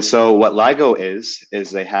 And so what LIGO is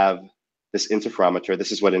they have this interferometer.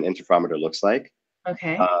 This is what an interferometer looks like.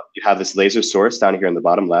 Okay. You have this laser source down here in the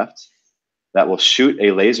bottom left that will shoot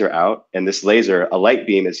a laser out. And this laser, a light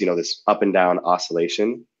beam is, this up and down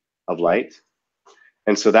oscillation of light.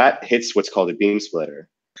 And so that hits what's called a beam splitter,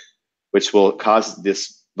 which will cause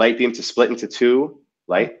this light beam to split into 2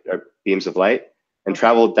 beams of light and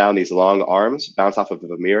travel down these long arms, bounce off of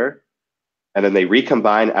the mirror, and then they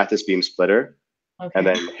recombine at this beam splitter, and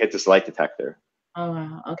then hit this light detector. Oh,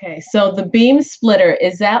 wow. Okay. So the beam splitter,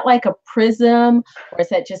 is that like a prism, or is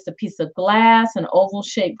that just a piece of glass, an oval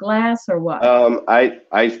shaped glass, or what?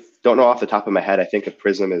 I don't know off the top of my head. I think a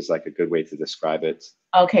prism is like a good way to describe it.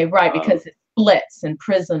 Okay, right, because it splits and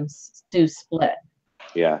prisms do split.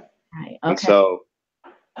 Yeah. Right. Okay. And so,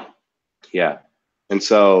 yeah. And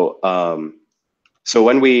so, so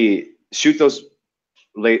when we shoot those,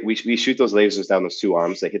 we shoot those lasers down those 2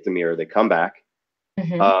 arms, they hit the mirror, they come back.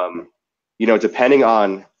 Mm-hmm. Depending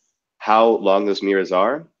on how long those mirrors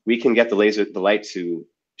are, we can get the light to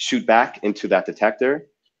shoot back into that detector,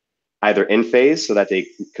 either in phase so that they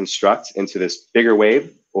construct into this bigger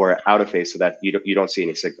wave, or out of phase so that you don't see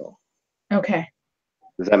any signal. Okay.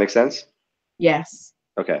 Does that make sense? Yes.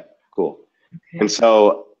 Okay, cool. Okay. And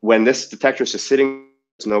so when this detector is just sitting,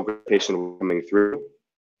 there's no gravitation coming through.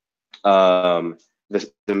 The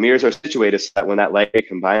mirrors are situated so that when that light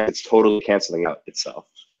combines, it's totally canceling out itself.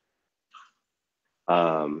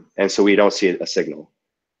 And so we don't see a signal.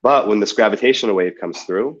 But when this gravitational wave comes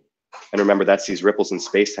through, and remember that's these ripples in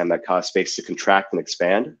space-time that cause space to contract and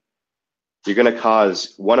expand, you're going to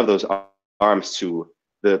cause one of those arms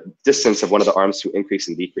the distance of one of the arms to increase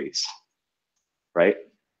and decrease, right?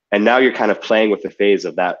 And now you're kind of playing with the phase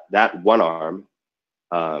of that one arm,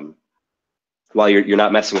 while you're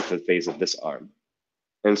not messing with the phase of this arm.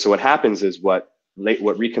 And so what happens is what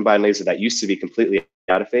what recombined laser that used to be completely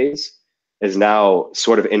out of phase is now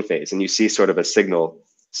sort of in phase, and you see sort of a signal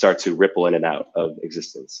start to ripple in and out of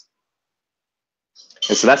existence.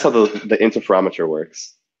 And so that's how the interferometer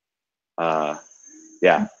works.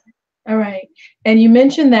 Yeah. All right. And you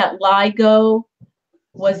mentioned that LIGO,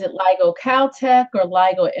 was it LIGO Caltech or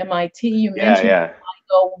LIGO MIT? You mentioned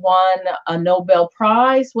LIGO won a Nobel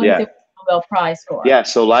Prize. What did they win a Nobel Prize for? Yeah,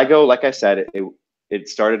 so LIGO, like I said, it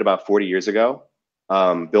started about 40 years ago,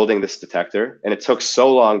 building this detector. And it took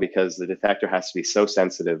so long because the detector has to be so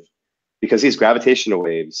sensitive, because these gravitational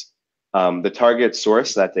waves, the target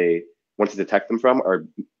source that they want to detect them from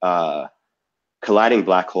are colliding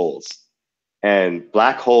black holes. And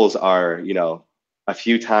black holes are, you know, a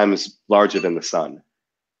few times larger than the sun.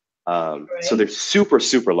 So they're super,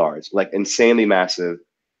 super large, like insanely massive.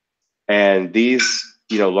 And these,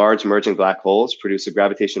 you know, large merging black holes produce a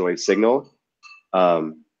gravitational wave signal.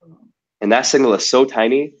 And that signal is so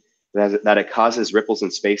tiny that it causes ripples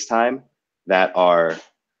in space-time that are,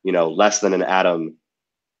 you know, less than an atom,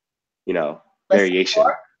 you know, variation.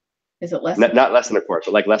 Is it less? Not less than a quark,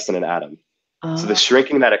 but like less than an atom. So the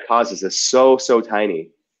shrinking that it causes is so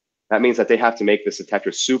tiny. That means that they have to make this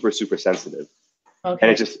detector super, super sensitive. Okay.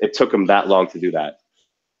 And it took them that long to do that.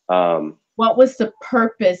 What was the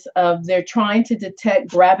purpose of they're trying to detect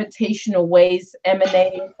gravitational waves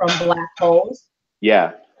emanating from black holes?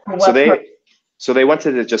 Yeah. So they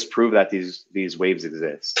wanted to just prove that these waves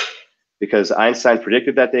exist, because Einstein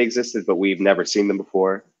predicted that they existed, but we've never seen them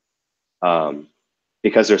before,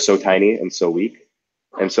 because they're so tiny and so weak.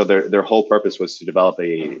 And so their whole purpose was to develop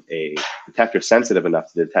a detector sensitive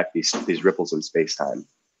enough to detect these ripples in space-time.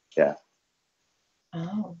 Yeah.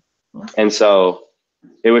 Oh. Okay. And so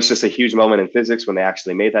it was just a huge moment in physics when they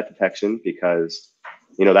actually made that detection, because,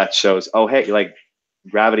 you know, that shows, oh, hey, like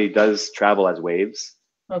gravity does travel as waves,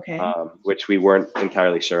 okay, which we weren't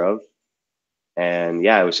entirely sure of. And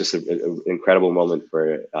yeah, it was just an incredible moment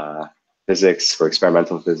for physics, for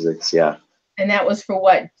experimental physics. Yeah. And that was for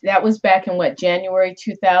what? That was back in what, January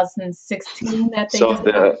 2016 that they So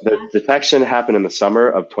the detection happened in the summer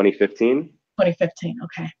of 2015. 2015,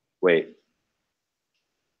 okay. Wait.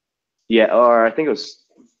 Yeah, or I think it was,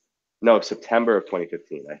 no, September of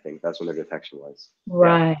 2015, I think. That's when their detection was.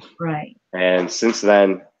 Right, yeah. right. And since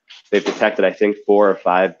then, they've detected, I think, 4 or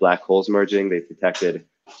 5 black holes merging. They've detected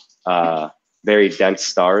very dense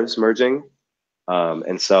stars merging.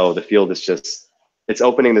 And so the field is just, it's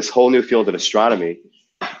opening this whole new field of astronomy,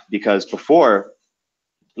 because before,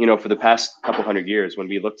 you know, for the past couple hundred years, when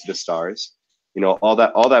we look to the stars, you know, all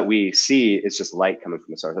that we see is just light coming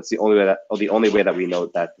from the stars. That's the only way that we know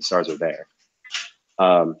that the stars are there.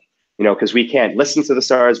 You know, because we can't listen to the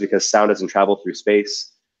stars because sound doesn't travel through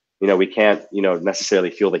space. You know, we can't, you know, necessarily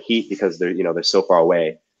feel the heat because they're, you know, they're so far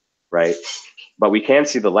away, right? But we can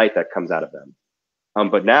see the light that comes out of them.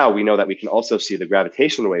 But now we know that we can also see the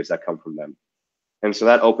gravitational waves that come from them. And so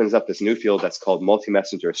that opens up this new field that's called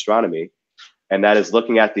multi-messenger astronomy. And that is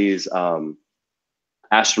looking at these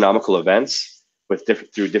astronomical events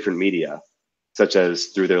through different media, such as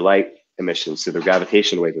through their light emissions, through their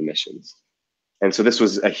gravitational wave emissions. And so this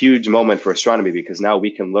was a huge moment for astronomy, because now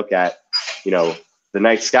we can look at, you know, the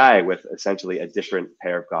night sky with essentially a different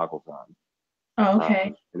pair of goggles on. Oh,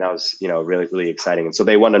 okay. And that was, you know, really, really exciting. And so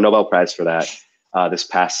they won a Nobel Prize for that this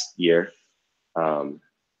past year.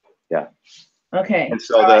 Yeah. Okay. And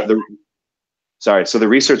so so the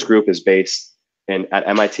research group is based at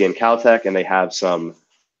MIT and Caltech, and they have some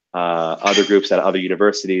other groups at other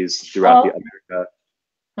universities throughout America.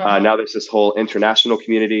 Now there's this whole international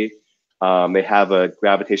community. They have a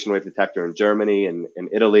gravitational wave detector in Germany and in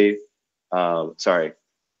Italy. I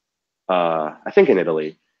think in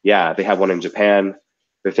Italy. Yeah, they have one in Japan.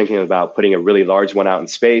 They're thinking about putting a really large one out in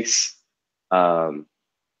space.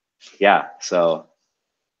 Yeah, so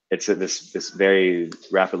it's this very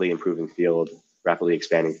rapidly improving field, rapidly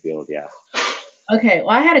expanding field. Yeah. Okay, well,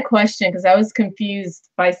 I had a question because I was confused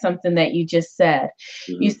by something that you just said.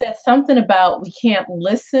 Mm-hmm. You said something about we can't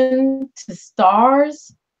listen to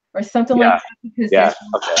stars or something like that because there's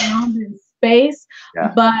no sound in space.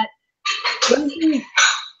 Yeah. But isn't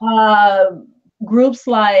groups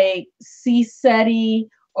like CSETI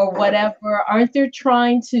or whatever, aren't they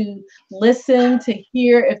trying to listen to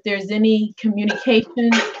hear if there's any communication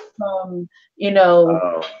from, you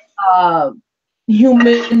know,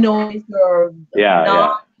 humanoids or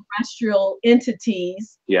non-terrestrial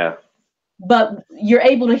entities? Yeah. But you're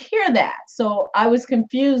able to hear that. So I was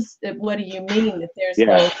confused at what do you mean that there's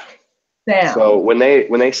no sound? So when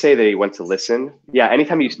they say they want to listen,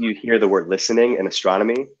 anytime you hear the word listening in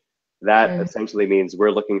astronomy, that essentially means we're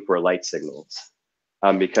looking for light signals.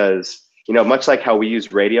 Because you know, much like how we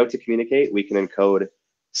use radio to communicate, we can encode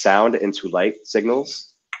sound into light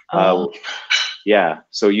signals. Oh. Yeah,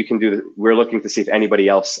 so you can do, we're looking to see if anybody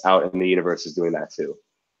else out in the universe is doing that too.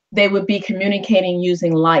 They would be communicating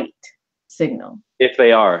using light signal. If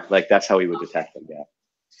they are, like, that's how we would detect them, yeah.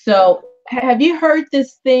 So have you heard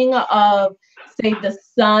this thing of, say, the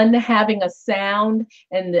sun having a sound,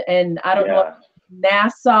 and I don't know if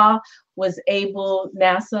NASA was able,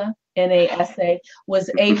 NASA was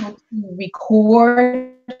able to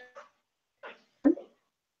record?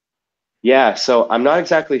 Yeah, so I'm not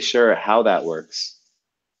exactly sure how that works,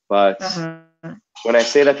 but when I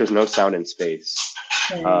say that there's no sound in space,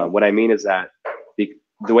 what I mean is that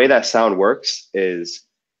the way that sound works is,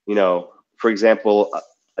 you know, for example,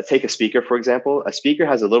 take a speaker, for example. A speaker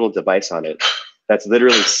has a little device on it that's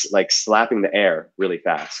literally like slapping the air really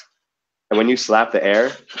fast. And when you slap the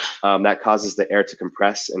air, that causes the air to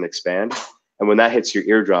compress and expand. And when that hits your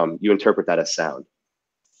eardrum, you interpret that as sound.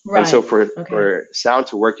 Right. And so for sound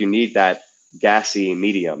to work, you need that gassy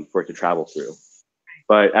medium for it to travel through.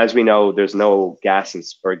 But as we know, there's no gas,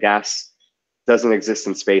 or gas doesn't exist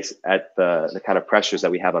in space at the kind of pressures that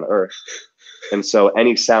we have on Earth. And so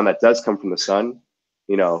any sound that does come from the sun,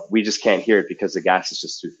 you know, we just can't hear it because the gas is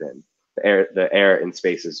just too thin. The air in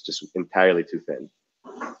space is just entirely too thin.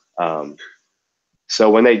 So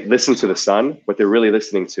when they listen to the sun, what they're really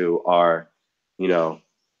listening to are, you know,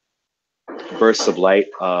 bursts of light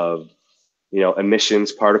of, you know,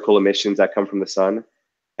 emissions, particle emissions that come from the sun.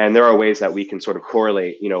 And there are ways that we can sort of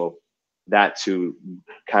correlate, you know, that to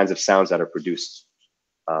kinds of sounds that are produced.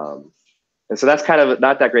 And so that's kind of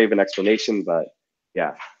not that great of an explanation, but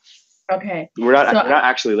yeah. Okay. We're not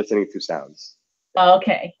actually listening to sounds.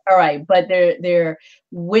 Okay. All right. But they're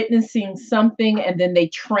witnessing something, and then they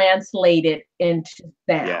translate it into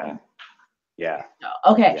sound. Yeah. Yeah.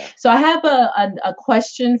 Okay. Yeah. So I have a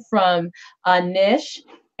question from Nish,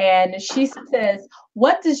 and she says,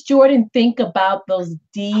 what does Jordan think about those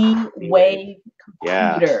D-Wave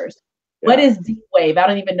computers? Yeah. What is D-Wave? I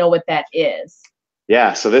don't even know what that is.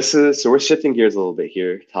 Yeah, so we're shifting gears a little bit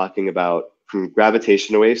here, talking about from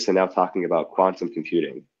gravitational waves to now talking about quantum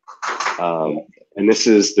computing. And this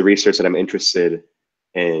is the research that I'm interested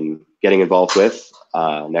in getting involved with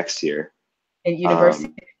next year. At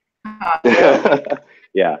university.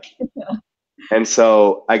 Yeah. And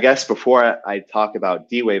so I guess before I talk about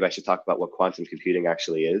D-Wave, I should talk about what quantum computing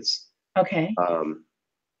actually is. Okay.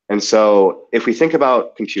 And so if we think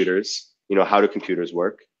about computers, you know, how do computers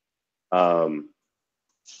work?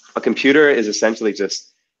 A computer is essentially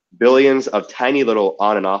just billions of tiny little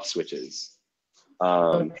on and off switches.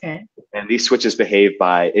 And these switches behave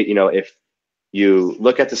by, you know, if you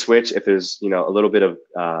look at the switch, if there's, you know, a little bit of,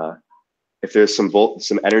 if there's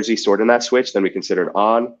some energy stored in that switch, then we consider it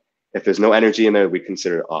on. If there's no energy in there, we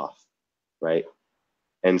consider it off, right?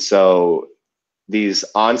 And so these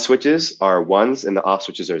on switches are ones and the off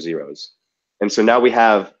switches are zeros. And so now we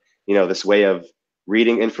have, you know, this way of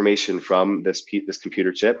reading information from this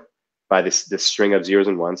computer chip by this string of zeros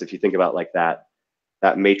and ones. If you think about like that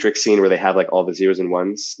Matrix scene where they have like all the zeros and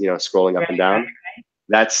ones, you know, scrolling up and down,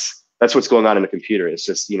 that's what's going on in a computer. It's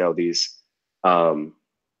just, you know, these,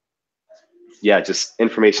 just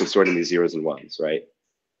information stored in these zeros and ones, right?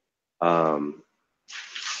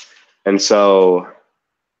 And so,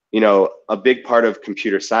 you know, a big part of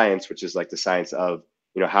computer science, which is like the science of,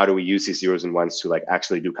 you know, how do we use these zeros and ones to like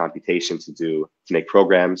actually do computation, to make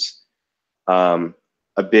programs? A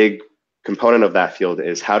big component of that field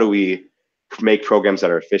is how do we make programs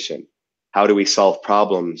that are efficient? How do we solve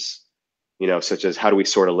problems, you know, such as how do we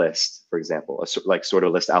sort a list, for example, like sort a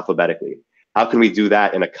list alphabetically? How can we do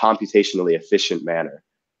that in a computationally efficient manner?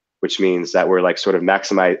 Which means that we're like sort of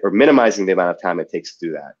minimizing the amount of time it takes to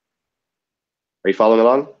do that. Are you following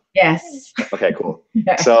along? Yes. Okay, cool.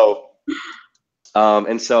 So,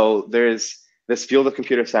 and so there's this field of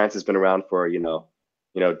computer science has been around for, you know,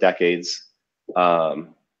 decades. And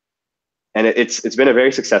it's been a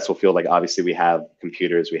very successful field. Like obviously we have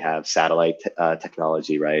computers, we have satellite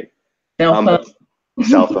technology, right?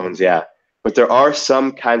 Cell phones, yeah. But there are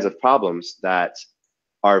some kinds of problems that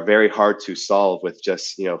are very hard to solve with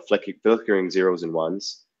just, you know, flickering zeros and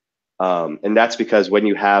ones. And that's because when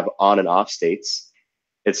you have on and off states,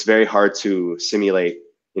 it's very hard to simulate,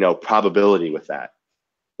 you know, probability with that,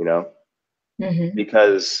 you know,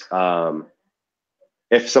 because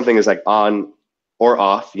if something is like on or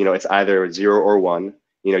off, you know, it's either 0 or 1,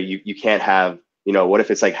 you know, you can't have, you know, what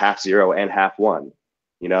if it's like half 0 and half 1,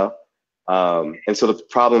 you know? And so the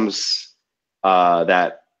problems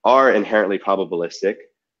that are inherently probabilistic,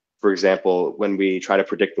 for example, when we try to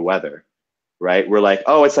predict the weather, right? We're like,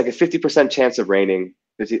 oh, it's like a 50% chance of raining,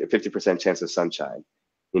 50% chance of sunshine.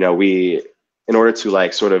 You know, in order to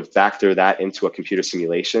like sort of factor that into a computer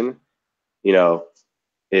simulation, you know,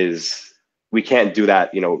 we can't do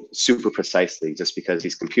that, you know, super precisely, just because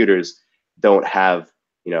these computers don't have,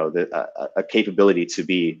 you know, a capability to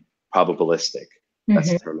be probabilistic.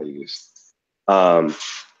 That's the term they use.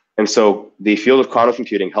 And so the field of quantum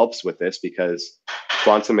computing helps with this, because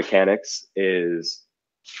quantum mechanics is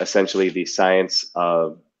essentially the science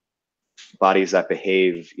of bodies that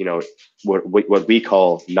behave, you know, what we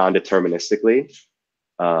call non-deterministically.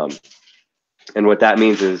 And what that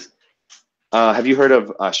means is, have you heard of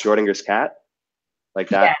Schrodinger's cat? Like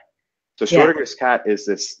that? Yeah. So Schrodinger's cat is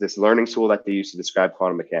this learning tool that they use to describe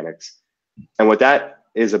quantum mechanics. And what that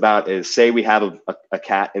is about is, say we have a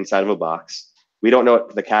cat inside of a box. We don't know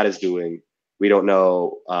what the cat is doing. We don't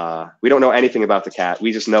know anything about the cat.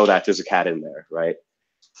 We just know that there's a cat in there, right?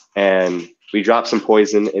 And we drop some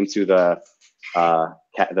poison into the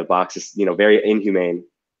box. Is, you know, very inhumane.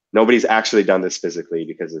 Nobody's actually done this physically,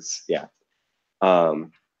 because it's, yeah.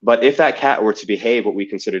 But if that cat were to behave what we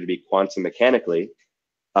consider to be quantum mechanically,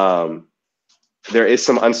 there is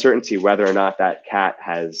some uncertainty whether or not that cat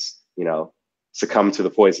has, you know, succumbed to the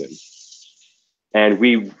poison. And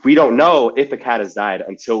we don't know if the cat has died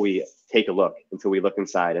until we take a look, until we look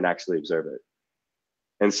inside and actually observe it.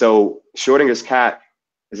 And so Schrodinger's cat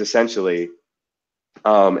is essentially,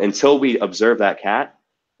 until we observe that cat,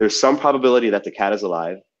 there's some probability that the cat is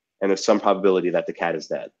alive, and there's some probability that the cat is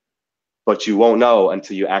dead. But you won't know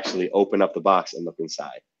until you actually open up the box and look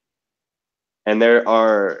inside. And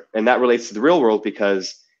that relates to the real world,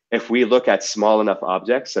 because if we look at small enough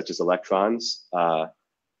objects, such as electrons,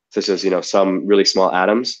 such as, you know, some really small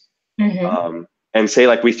atoms, and say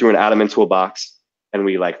like we threw an atom into a box and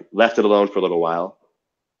we like left it alone for a little while,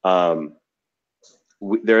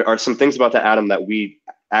 there are some things about the atom that we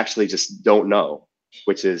actually just don't know,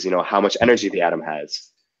 which is, you know, how much energy the atom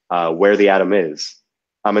has, where the atom is.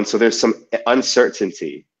 And so there's some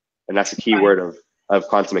uncertainty, and that's a key word of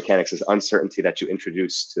quantum mechanics, is uncertainty that you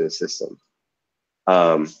introduce to the system.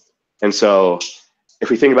 And so if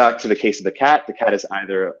we think back to the case of the cat is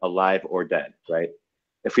either alive or dead, right?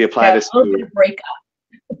 If we apply this to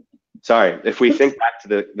sorry, if we think back to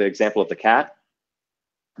the example of the cat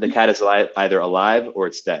is either alive or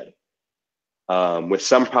it's dead. With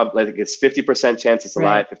some like it's 50% chance it's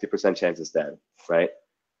alive, 50% chance it's dead, right?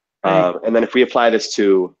 And then if we apply this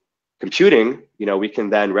to computing, you know, we can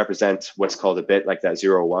then represent what's called a bit, like that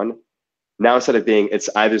 0 or 1. Now, instead of being it's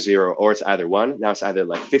either 0 or it's either 1, now it's either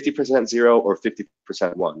like 50% 0 or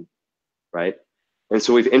 50% 1, right? And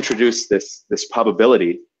so we've introduced this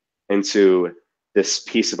probability into this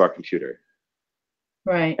piece of our computer.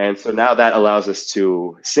 Right. And so now that allows us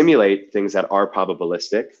to simulate things that are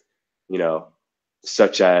probabilistic, you know,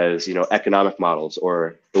 such as, you know, economic models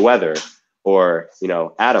or the weather, or, you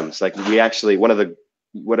know, atoms. Like we actually, one of the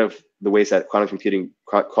ways that quantum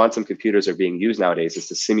computers are being used nowadays is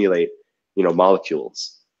to simulate, you know,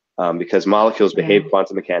 molecules, because molecules behave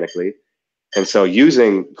quantum mechanically. And so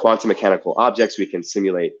using quantum mechanical objects, we can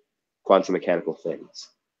simulate quantum mechanical things.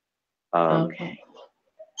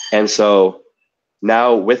 And so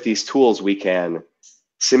now with these tools, we can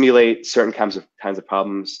simulate certain kinds of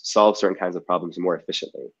problems, solve certain kinds of problems more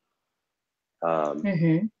efficiently.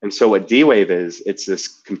 And so what D-Wave is, it's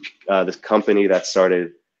this company that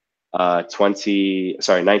started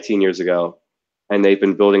 19 years ago, and they've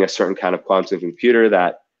been building a certain kind of quantum computer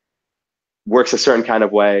that works a certain kind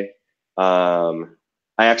of way. I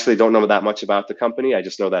actually don't know that much about the company. I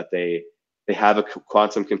just know that they have a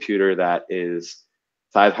quantum computer that is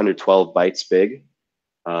 512 bytes big,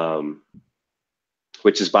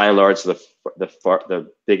 which is by and large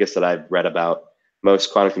the biggest that I've read about.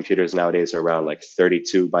 Most quantum computers nowadays are around like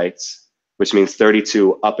 32 bytes, which means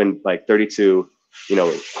 32 up and like 32, you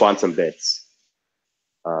know, quantum bits.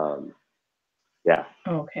 Yeah.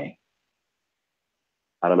 Okay.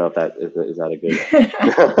 I don't know if that is that a good.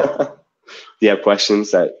 Do you have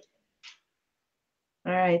questions that?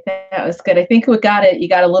 All right, that was good. I think we got it. You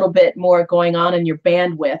got a little bit more going on in your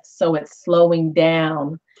bandwidth, so it's slowing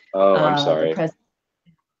down. Oh, I'm sorry.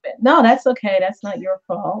 No, that's okay. That's not your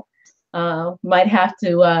fault. Might have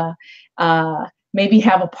to maybe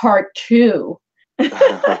have a part 2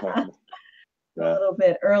 a little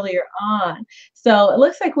bit earlier on. So it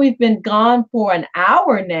looks like we've been gone for an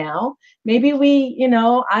hour now. Maybe we, you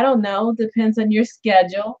know, I don't know, depends on your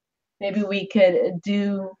schedule. Maybe we could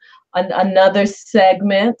do another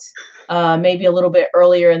segment, maybe a little bit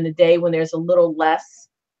earlier in the day when there's a little less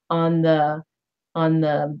on the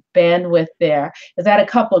the bandwidth there. Because I had a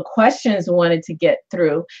couple of questions I wanted to get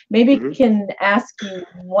through. Maybe I can ask you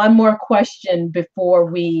one more question before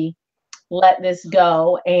we let this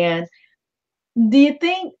go. And do you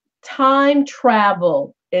think time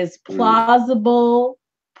travel is plausible,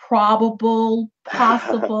 probable,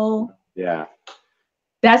 possible? Yeah.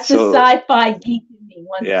 That's the sci-fi geek in me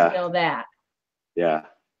wants to know that. Yeah.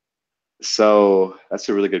 So that's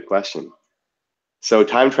a really good question. So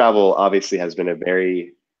time travel obviously has been a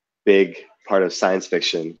very big part of science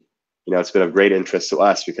fiction. You know, it's been of great interest to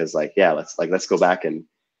us because let's go back and,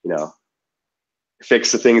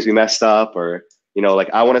 fix the things we messed up, or,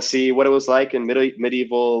 I want to see what it was like in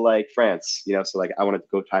medieval like France, so like I want to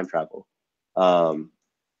go time travel.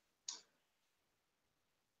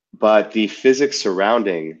 But the physics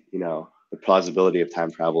surrounding, the plausibility of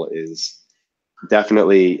time travel is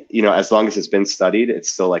definitely, as long as it's been studied,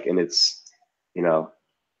 it's still like in its,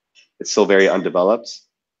 it's still very undeveloped.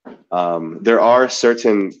 There are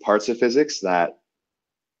certain parts of physics that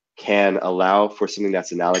can allow for something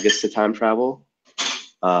that's analogous to time travel.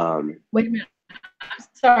 Wait a minute. I'm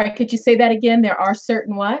sorry, could you say that again? There are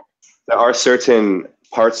certain what? There are certain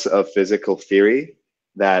parts of physical theory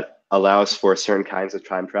that allows for certain kinds of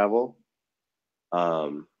time travel.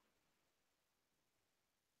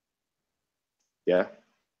 Yeah.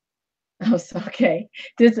 Oh, so, okay.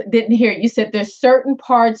 Didn't hear it. You said there's certain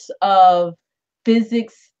parts of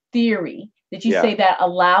physics theory. Did you say that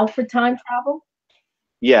allow for time travel?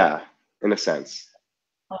 Yeah, in a sense.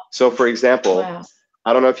 So, for example,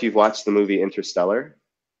 I don't know if you've watched the movie Interstellar.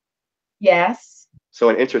 Yes. So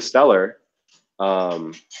in Interstellar,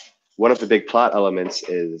 one of the big plot elements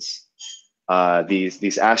is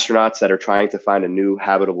these astronauts that are trying to find a new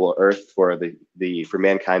habitable Earth for for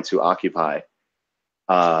mankind to occupy.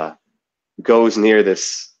 Goes near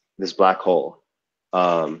this black hole.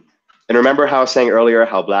 And remember how I was saying earlier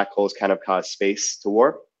how black holes kind of cause space to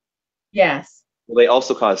warp? Yes. Well, they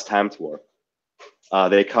also cause time to warp.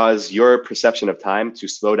 They cause your perception of time to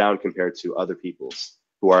slow down compared to other people's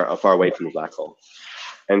who are far away from the black hole.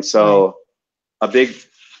 And so a big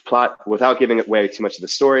plot, without giving away too much of the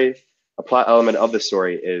story, a plot element of the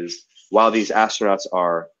story is while these astronauts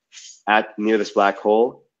are near this black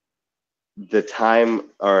hole, the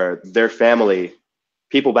time or their family,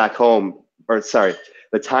 people back home,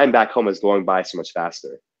 the time back home is going by so much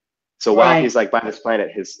faster. So while he's like by this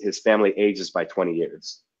planet, his family ages by 20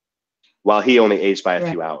 years, while he only aged by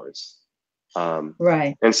a few hours.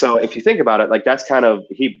 And so if you think about it, like that's kind of,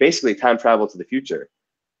 he basically time traveled to the future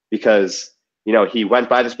because, he went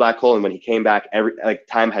by this black hole and when he came back,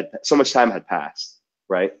 so much time had passed,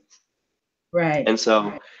 right? Right. And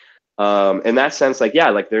so in that sense, like, yeah,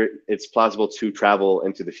 like it's plausible to travel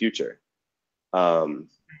into the future. And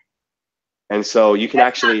so you can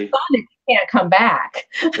actually, not fun if you can't come back.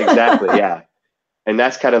 Exactly. Yeah. And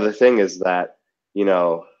that's kind of the thing is that,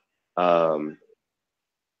 a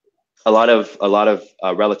lot of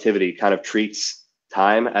relativity kind of treats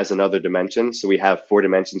time as another dimension. So we have 4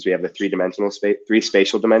 dimensions. We have the three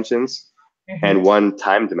spatial dimensions and 1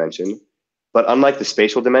 time dimension. But unlike the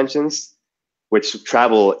spatial dimensions, which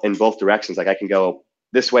travel in both directions, like I can go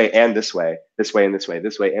this way and this way, this way and this way,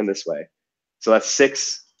 this way and this way. So that's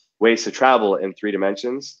 6 ways to travel in 3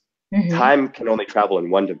 dimensions. Time can only travel in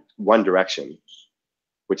one direction,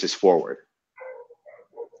 which is forward.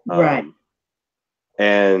 Right.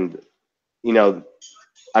 And,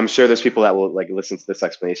 I'm sure there's people that will like listen to this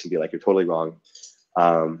explanation and be like, you're totally wrong.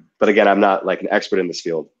 But again, I'm not like an expert in this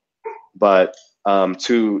field. But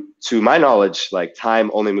to my knowledge, like time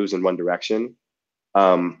only moves in one direction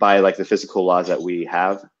by like the physical laws that we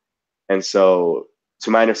have. And so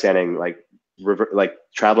to my understanding, like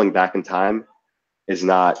traveling back in time is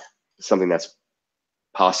not something that's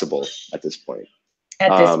possible at this point.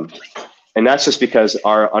 And that's just because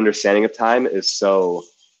our understanding of time is so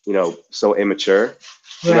immature.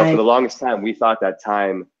 For the longest time, we thought that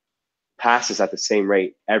time passes at the same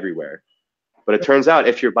rate everywhere. But it turns out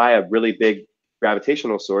if you're by a really big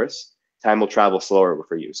gravitational source, time will travel slower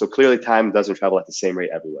for you. So clearly time doesn't travel at the same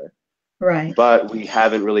rate everywhere. Right. But we've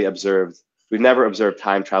never observed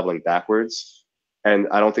time traveling backwards. And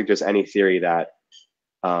I don't think there's any theory that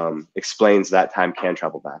explains that time can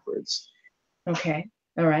travel backwards. Okay.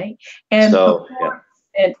 All right. And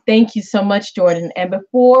and thank you so much, Jordan. And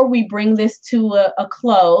before we bring this to a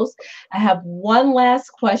close, I have one last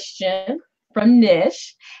question from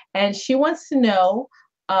Nish. And she wants to know,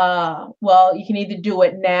 well, you can either do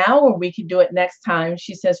it now or we could do it next time.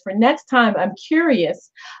 She says, for next time, I'm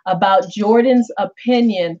curious about Jordan's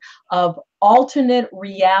opinion of alternate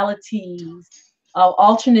realities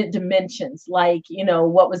alternate dimensions, like, you know,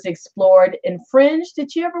 what was explored in Fringe.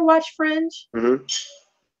 Did you ever watch Fringe? Mm-hmm.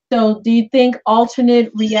 So do you think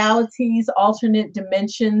alternate realities, alternate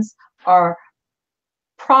dimensions are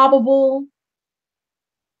probable?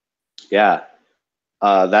 Yeah,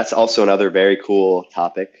 that's also another very cool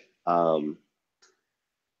topic.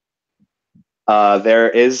 There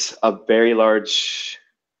is a very large,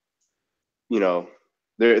 you know,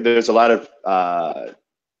 there's a lot of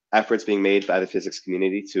efforts being made by the physics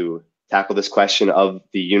community to tackle this question of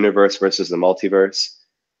the universe versus the multiverse.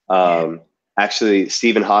 Actually,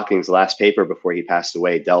 Stephen Hawking's last paper before he passed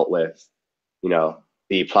away dealt with, you know,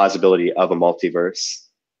 the plausibility of a multiverse.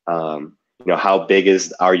 You know, how big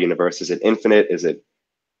is our universe? Is it infinite? Is it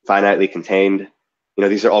finitely contained? You know,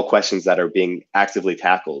 these are all questions that are being actively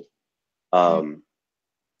tackled. And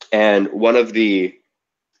one of the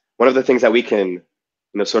things that we can, you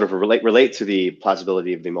know, sort of relate to the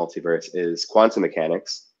plausibility of the multiverse is quantum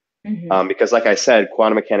mechanics. Because like I said,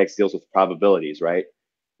 quantum mechanics deals with probabilities, right?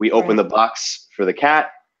 We open the box for the cat,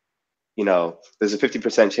 you know, there's a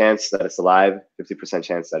 50% chance that it's alive, 50%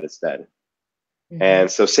 chance that it's dead. And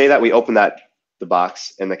so say that we open the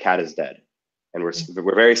box and the cat is dead. And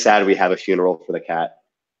we're very sad we have a funeral for the cat.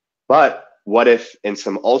 But what if in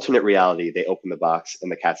some alternate reality they open the box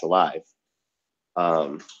and the cat's alive?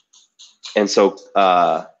 And so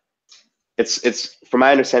it's from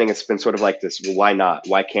my understanding, it's been sort of like this, well, why not?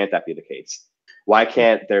 Why can't that be the case? Why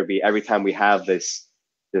can't there be, every time we have this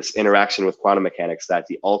interaction with quantum mechanics, that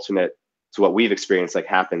the alternate to what we've experienced like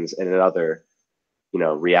happens in another, you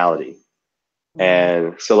know, reality?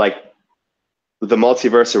 And so like the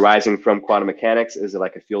multiverse arising from quantum mechanics is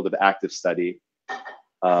like a field of active study.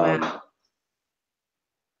 I'm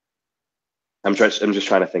just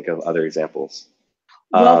trying to think of other examples.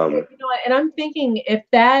 Well, you know, and I'm thinking if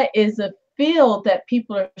that is a field that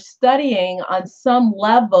people are studying on some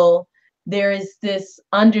level, there is this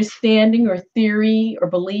understanding or theory or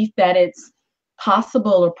belief that it's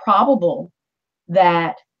possible or probable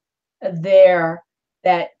that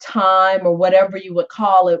that time or whatever you would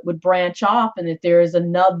call it would branch off, and that there is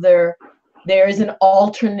an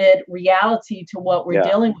alternate reality to what we're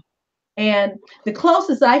dealing with. And the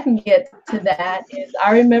closest I can get to that is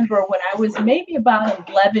I remember when I was maybe about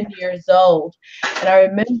 11 years old, and I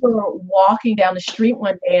remember walking down the street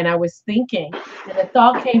one day and I was thinking, and the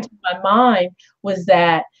thought came to my mind was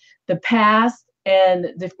that the past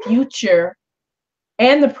and the future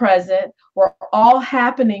and the present were all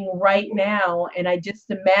happening right now. And I just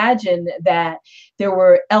imagined that there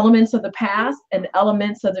were elements of the past and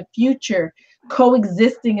elements of the future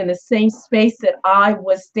coexisting in the same space that I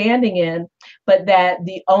was standing in, but that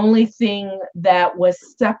the only thing that was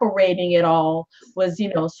separating it all was,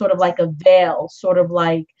 you know, sort of like a veil, sort of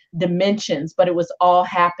like dimensions, but it was all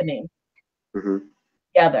happening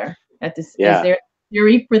together at this. Is there a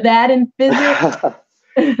theory for that in physics?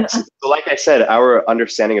 So like I said, our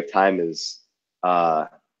understanding of time is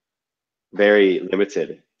very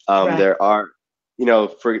limited. There are, you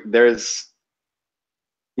know, there's,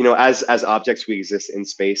 you know, as objects, we exist in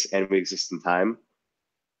space and we exist in time.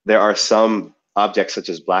 There are some objects, such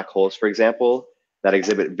as black holes, for example, that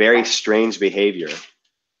exhibit very strange behavior.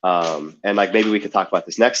 And like maybe we could talk about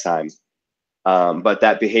this next time. But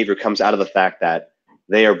that behavior comes out of the fact that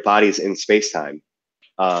they are bodies in space-time.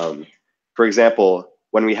 For example,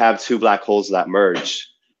 when we have two black holes that merge,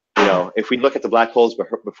 you know, if we look at the black holes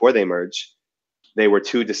before they merge, they were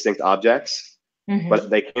two distinct objects, but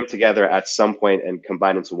they came together at some point and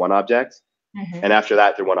combined into one object. And after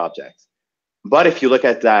that, they're one object. But if you look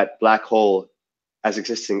at that black hole as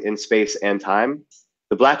existing in space and time,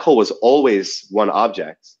 the black hole was always one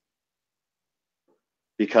object.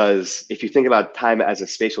 Because if you think about time as a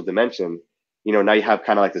spatial dimension, you know, now you have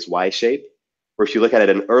kind of like this Y shape. Or if you look at it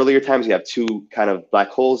in earlier times, you have two kind of black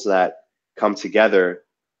holes that come together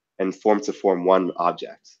and form one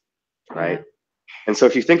object, right? And so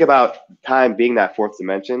if you think about time being that fourth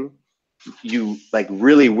dimension, you like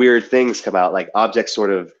really weird things come out, like objects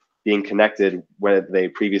sort of being connected where they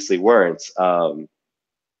previously weren't.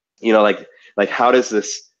 You know, like how does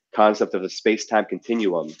this concept of the space-time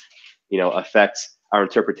continuum, you know, affect our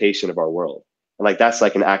interpretation of our world? And like that's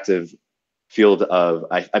like an active field of,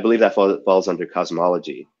 I believe that falls under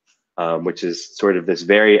cosmology, which is sort of this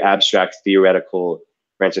very abstract theoretical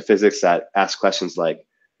branch of physics that asks questions like,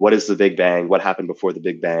 what is the Big Bang? What happened before the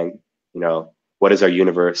Big Bang? You know, what is our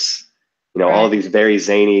universe? You know, all of these very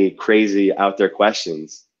zany, crazy, out there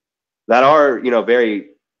questions that are, you know, very,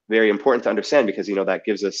 very important to understand, because, you know, that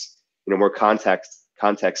gives us, you know, more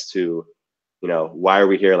context to, you know, why are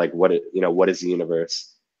we here? Like what is the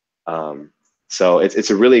universe? So it's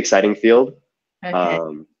a really exciting field. Okay.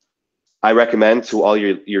 I recommend to all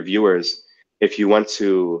your viewers, if you want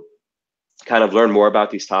to kind of learn more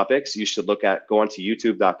about these topics, you should go onto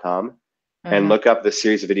youtube.com and Uh-huh. look up the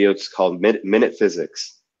series of videos called Minute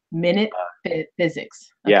Physics. Minute physics.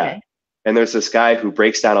 Yeah. Okay. And there's this guy who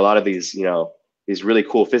breaks down a lot of these, these really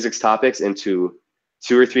cool physics topics into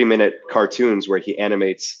 2 or 3 minute cartoons where he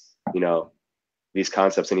animates, these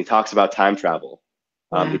concepts, and he talks about time travel.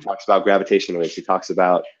 He Wow. talks about gravitational waves. He talks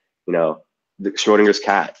about, the Schrodinger's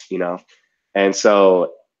cat, and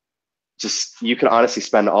so just you can honestly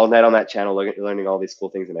spend all night on that channel learning all these cool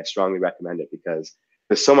things, and I strongly recommend it because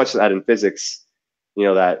there's so much of that in physics,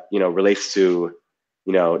 that relates to,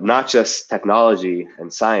 not just technology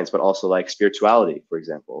and science, but also like spirituality, for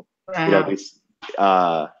example. Wow. These,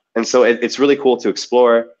 and so it's really cool to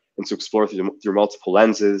explore and to explore through multiple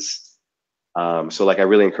lenses. So like I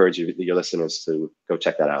really encourage your listeners to go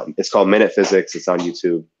check that out. It's called Minute Physics. It's on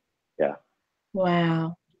YouTube. Yeah.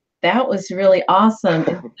 Wow. That was really awesome.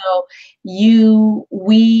 And so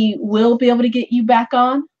we will be able to get you back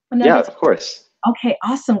on Yeah, another time. of course. Okay,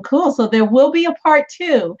 awesome, cool. So there will be a part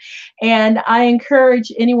 2. And I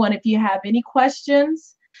encourage anyone, if you have any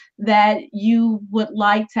questions that you would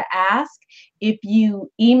like to ask, if you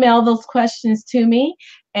email those questions to me,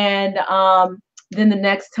 and then the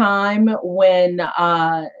next time when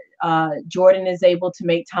Jordan is able to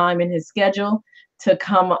make time in his schedule to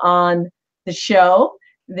come on the show,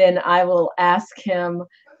 then I will ask him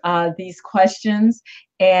these questions.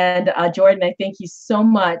 And Jordan, I thank you so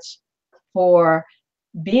much for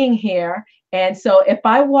being here. And so if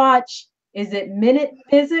I watch, is it Minute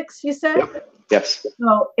Physics, you said? Yep. Yes.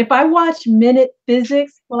 So if I watch Minute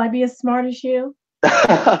Physics, will I be as smart as you?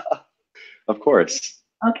 Of course.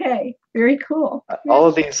 Okay, very cool. All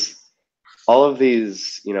of these,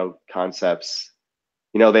 concepts,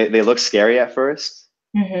 they look scary at first,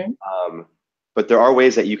 Mm-hmm. but there are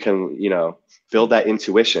ways that you can, build that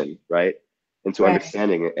intuition, right, into Right.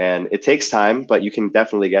 understanding. And it takes time, but you can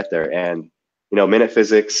definitely get there. And Minute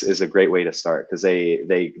Physics is a great way to start because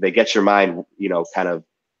they get your mind, kind of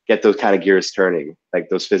get those kind of gears turning, like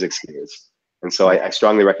those physics gears. And so I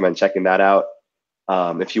strongly recommend checking that out.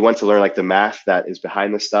 If you want to learn like the math that is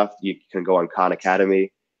behind this stuff, you can go on Khan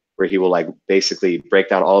Academy, where he will like basically break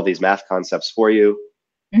down all of these math concepts for you.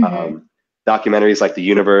 Mm-hmm. Documentaries like The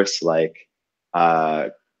Universe, like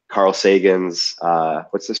Carl Sagan's,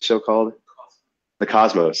 what's this show called? The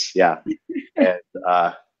Cosmos. Yeah. And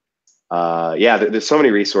yeah, there's so many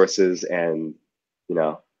resources, and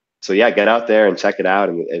so yeah, get out there and check it out,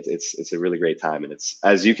 and it's a really great time, and it's,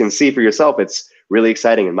 as you can see for yourself, it's really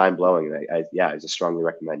exciting and mind blowing. I just strongly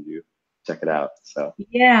recommend you check it out. So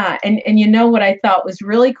Yeah, and what I thought was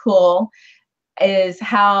really cool is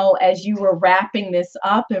how, as you were wrapping this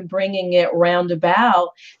up and bringing it roundabout,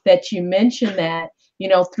 that you mentioned that,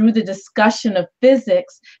 through the discussion of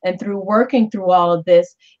physics and through working through all of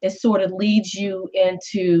this, it sort of leads you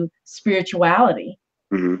into spirituality.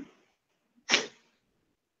 mm-hmm.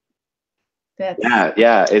 That's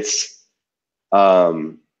yeah, it's I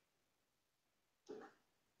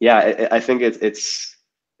think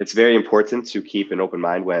it's very important to keep an open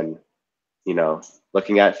mind when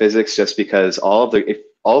looking at physics, just because all of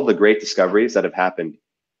the great discoveries that have happened,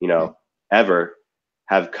 ever,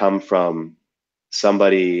 have come from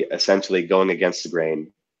somebody essentially going against the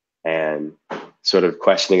grain and sort of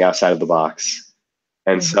questioning outside of the box.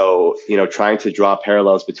 And so, trying to draw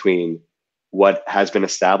parallels between what has been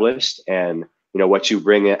established and, what you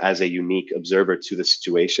bring as a unique observer to the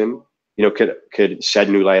situation, could shed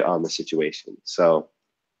new light on the situation. So,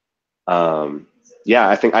 yeah,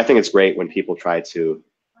 I think it's great when people try to,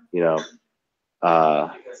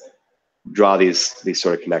 draw these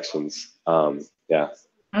sort of connections. Yeah.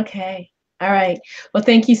 okay. All right. Well,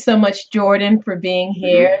 thank you so much, Jordan, for being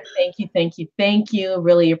here. Thank you, thank you, thank you.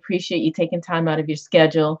 Really appreciate you taking time out of your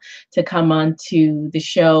schedule to come on to the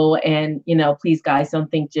show. And, please, guys, don't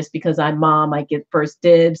think just because I'm mom, I get first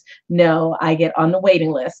dibs. No, I get on the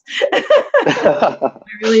waiting list. I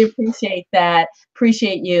really appreciate that.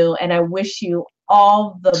 Appreciate you. And I wish you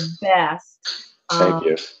all the best. Thank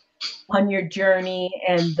you. On your journey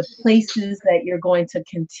and the places that you're going to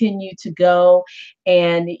continue to go.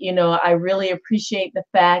 And, I really appreciate the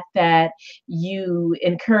fact that you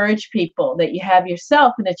encourage people, that you have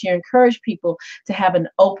yourself, and that you encourage people to have an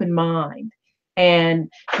open mind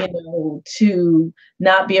and, to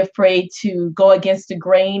not be afraid to go against the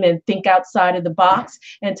grain and think outside of the box,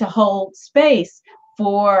 and to hold space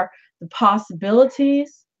for the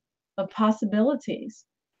possibilities of possibilities.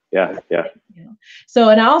 Yeah, yeah. Yeah. So,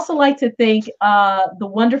 and I also like to thank the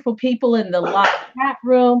wonderful people in the live chat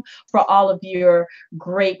room for all of your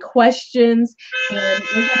great questions. And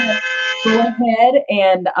we're going to go ahead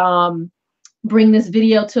and bring this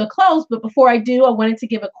video to a close. But before I do, I wanted to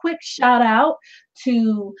give a quick shout out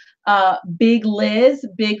to Big Liz,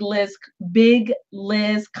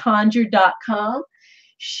 BigLizConjure.com.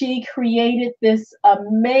 She created this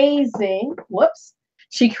amazing,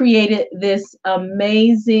 she created this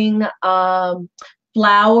amazing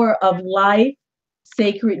flower of life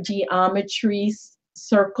sacred geometry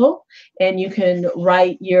circle, and you can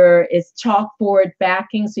write it's chalkboard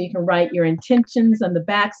backing, so you can write your intentions on the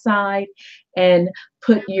back side and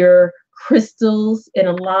put your crystals in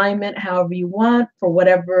alignment however you want for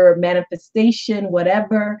whatever manifestation,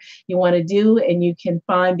 whatever you want to do. And you can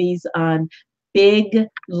find these on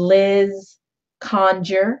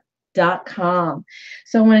BigLizConjure.com.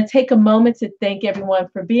 So I want to take a moment to thank everyone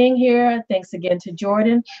for being here. Thanks again to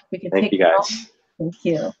Jordan. We can Thank take you, guys. Thank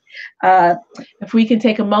you. If we can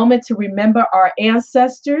take a moment to remember our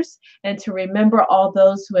ancestors and to remember all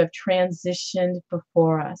those who have transitioned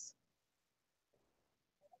before us.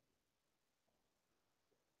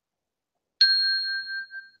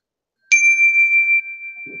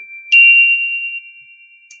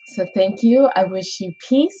 So thank you. I wish you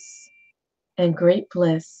peace and great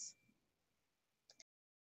bliss.